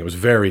different thing. It was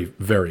very,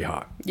 very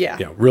hot. Yeah.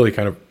 Yeah. Really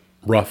kind of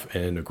rough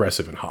and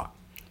aggressive and hot.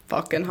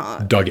 Fucking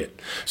hot. Dug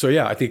it. So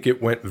yeah, I think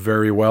it went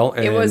very well.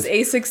 And it was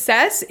a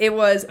success. It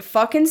was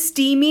fucking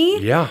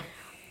steamy. Yeah.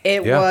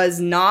 It was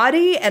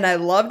naughty, and I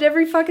loved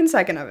every fucking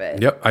second of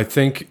it. Yep. I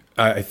think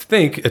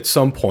at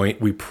some point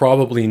we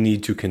probably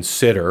need to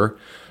consider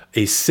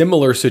a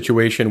similar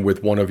situation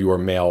with one of your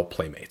male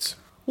playmates.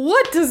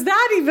 What does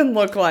that even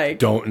look like?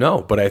 Don't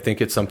know, but I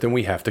think it's something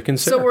we have to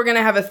consider. So we're going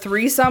to have a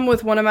threesome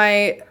with one of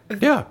my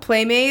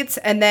playmates,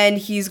 and then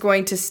he's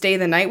going to stay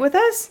the night with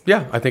us?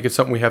 Yeah, I think it's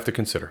something we have to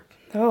consider.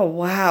 Oh,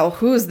 wow.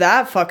 Who's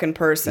that fucking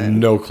person?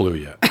 No clue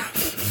yet.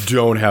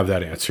 Don't have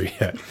that answer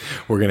yet.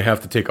 We're going to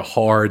have to take a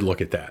hard look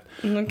at that.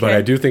 Okay. But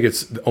I do think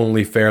it's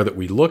only fair that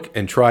we look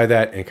and try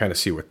that and kind of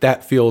see what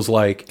that feels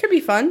like. Could be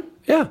fun.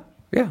 Yeah,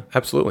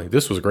 absolutely.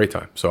 This was a great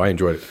time, so I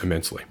enjoyed it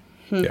immensely.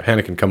 Yeah,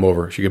 Hannah can come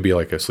over. She can be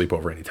like a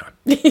sleepover anytime.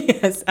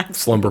 Yes, absolutely.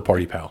 Slumber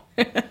party pal.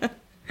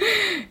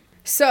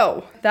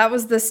 So, that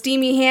was the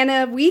Steamy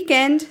Hannah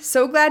weekend.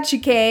 So glad she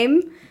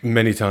came.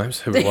 Many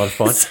times. Had a lot of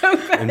fun So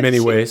glad in many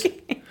you ways.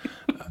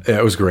 Yeah,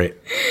 it was great.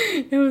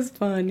 It was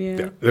fun,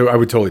 yeah. I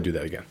would totally do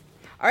that again.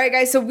 All right,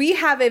 guys, so we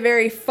have a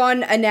very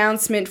fun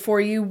announcement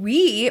for you.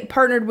 We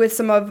partnered with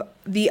some of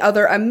the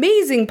other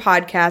amazing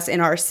podcasts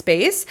in our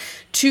space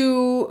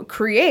to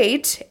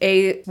create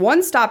a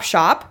one-stop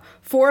shop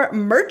for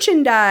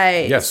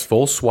merchandise. Yes,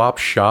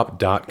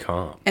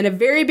 fullswapshop.com. And a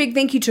very big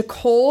thank you to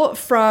Cole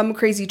from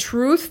Crazy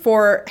Truth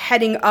for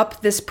heading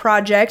up this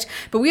project.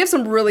 But we have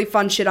some really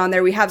fun shit on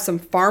there. We have some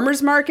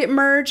farmers market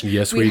merch.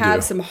 Yes, we We have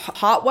do. some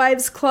Hot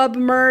Wives Club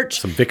merch.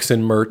 Some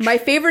Vixen merch. My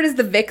favorite is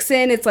the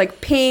Vixen. It's like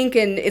pink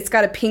and it's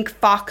got a pink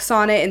fox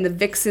on it, and the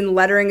Vixen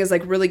lettering is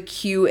like really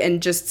cute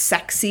and just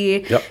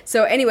sexy. Yep.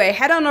 So anyway,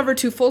 head on over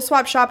to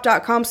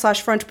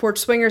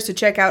fullswapshop.com/frontporchswingers to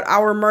check out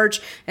our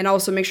merch, and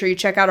also make sure you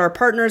check out our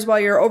partners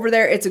while you're over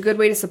there. It's a good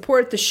way to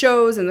support the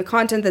shows and the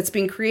content that's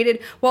being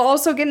created while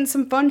also getting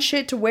some fun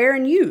shit to wear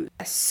and use.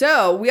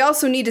 So we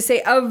also need to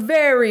say a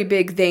very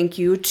big thank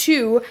you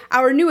to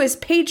our newest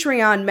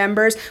Patreon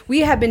members. We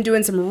have been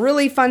doing some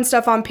really fun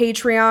stuff on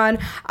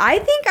Patreon. I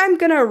think I'm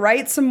gonna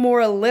write some more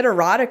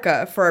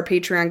literotica for our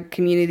Patreon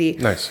community.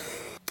 Nice.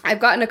 I've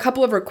gotten a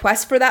couple of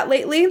requests for that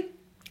lately.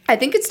 I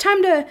think it's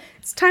time to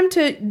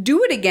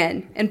do it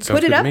again and Sounds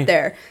put it good to up me.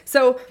 there.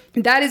 So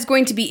that is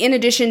going to be in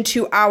addition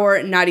to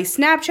our Naughty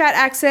Snapchat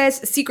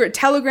access, secret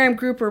Telegram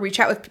group where we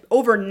chat with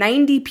over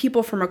 90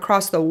 people from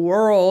across the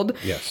world.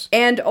 Yes.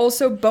 And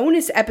also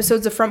bonus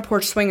episodes of Front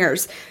Porch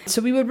Swingers.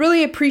 So we would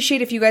really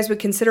appreciate if you guys would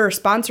consider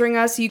sponsoring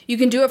us. You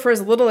can do it for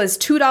as little as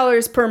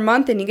 $2 per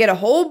month and you get a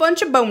whole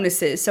bunch of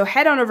bonuses. So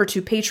head on over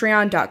to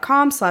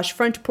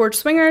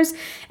patreon.com/frontporchswingers.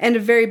 And a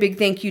very big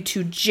thank you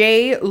to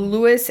Jay,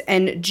 Lewis,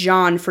 and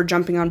John for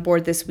jumping on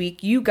board this week.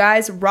 You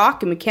guys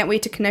rock and we can't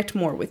wait to connect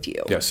more with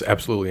you. Yes,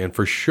 absolutely. And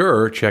for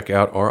sure, check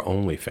out our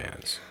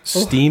OnlyFans.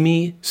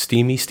 Steamy,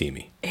 steamy,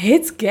 steamy.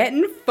 It's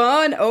getting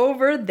fun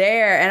over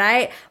there.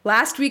 And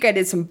last week I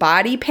did some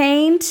body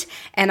paint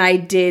and I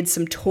did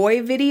some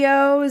toy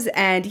videos.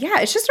 And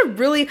yeah, it's just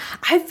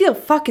I feel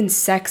fucking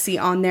sexy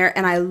on there.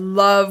 And I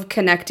love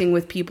connecting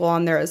with people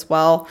on there as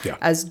well, Yeah.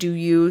 as do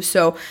you.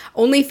 So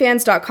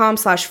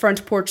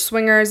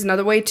onlyfans.com/frontporchswingers,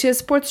 another way to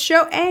support the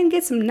show and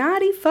get some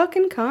naughty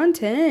fucking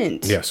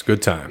content. Yes,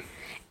 good time.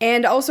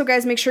 And also,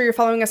 guys, make sure you're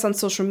following us on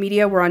social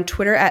media. We're on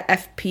Twitter at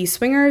FP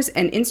Swingers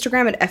and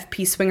Instagram at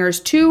FP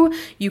Swingers2.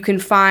 You can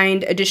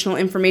find additional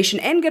information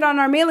and get on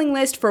our mailing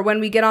list for when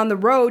we get on the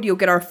road. You'll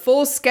get our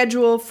full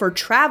schedule for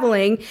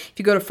traveling if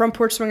you go to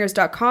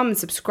frontporchswingers.com and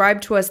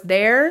subscribe to us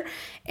there.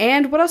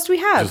 And what else do we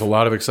have? There's a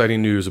lot of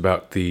exciting news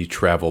about the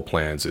travel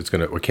plans.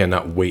 We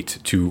cannot wait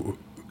to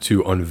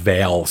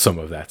unveil some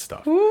of that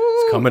stuff.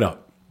 It's coming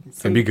up.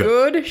 It's going to be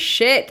good. Good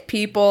shit,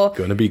 people.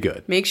 Going to be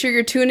good. Make sure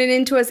you're tuning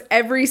into us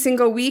every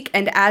single week.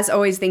 And as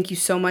always, thank you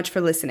so much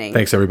for listening.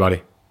 Thanks,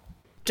 everybody.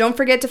 Don't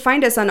forget to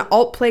find us on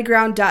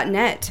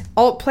altplayground.net.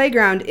 Alt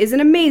Playground is an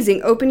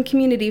amazing open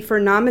community for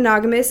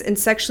non-monogamous and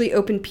sexually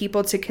open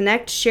people to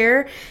connect,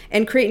 share,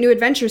 and create new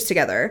adventures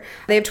together.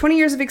 They have 20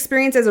 years of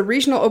experience as a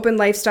regional open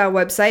lifestyle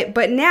website,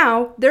 but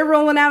now they're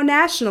rolling out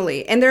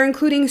nationally, and they're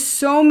including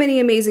so many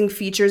amazing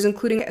features,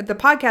 including the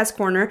podcast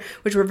corner,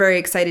 which we're very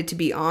excited to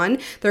be on.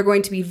 There are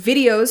going to be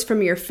videos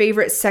from your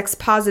favorite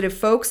sex-positive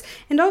folks,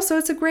 and also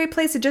it's a great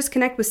place to just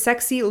connect with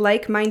sexy,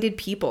 like-minded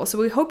people. So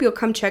we hope you'll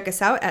come check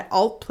us out at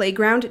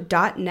altplayground.net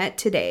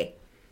today.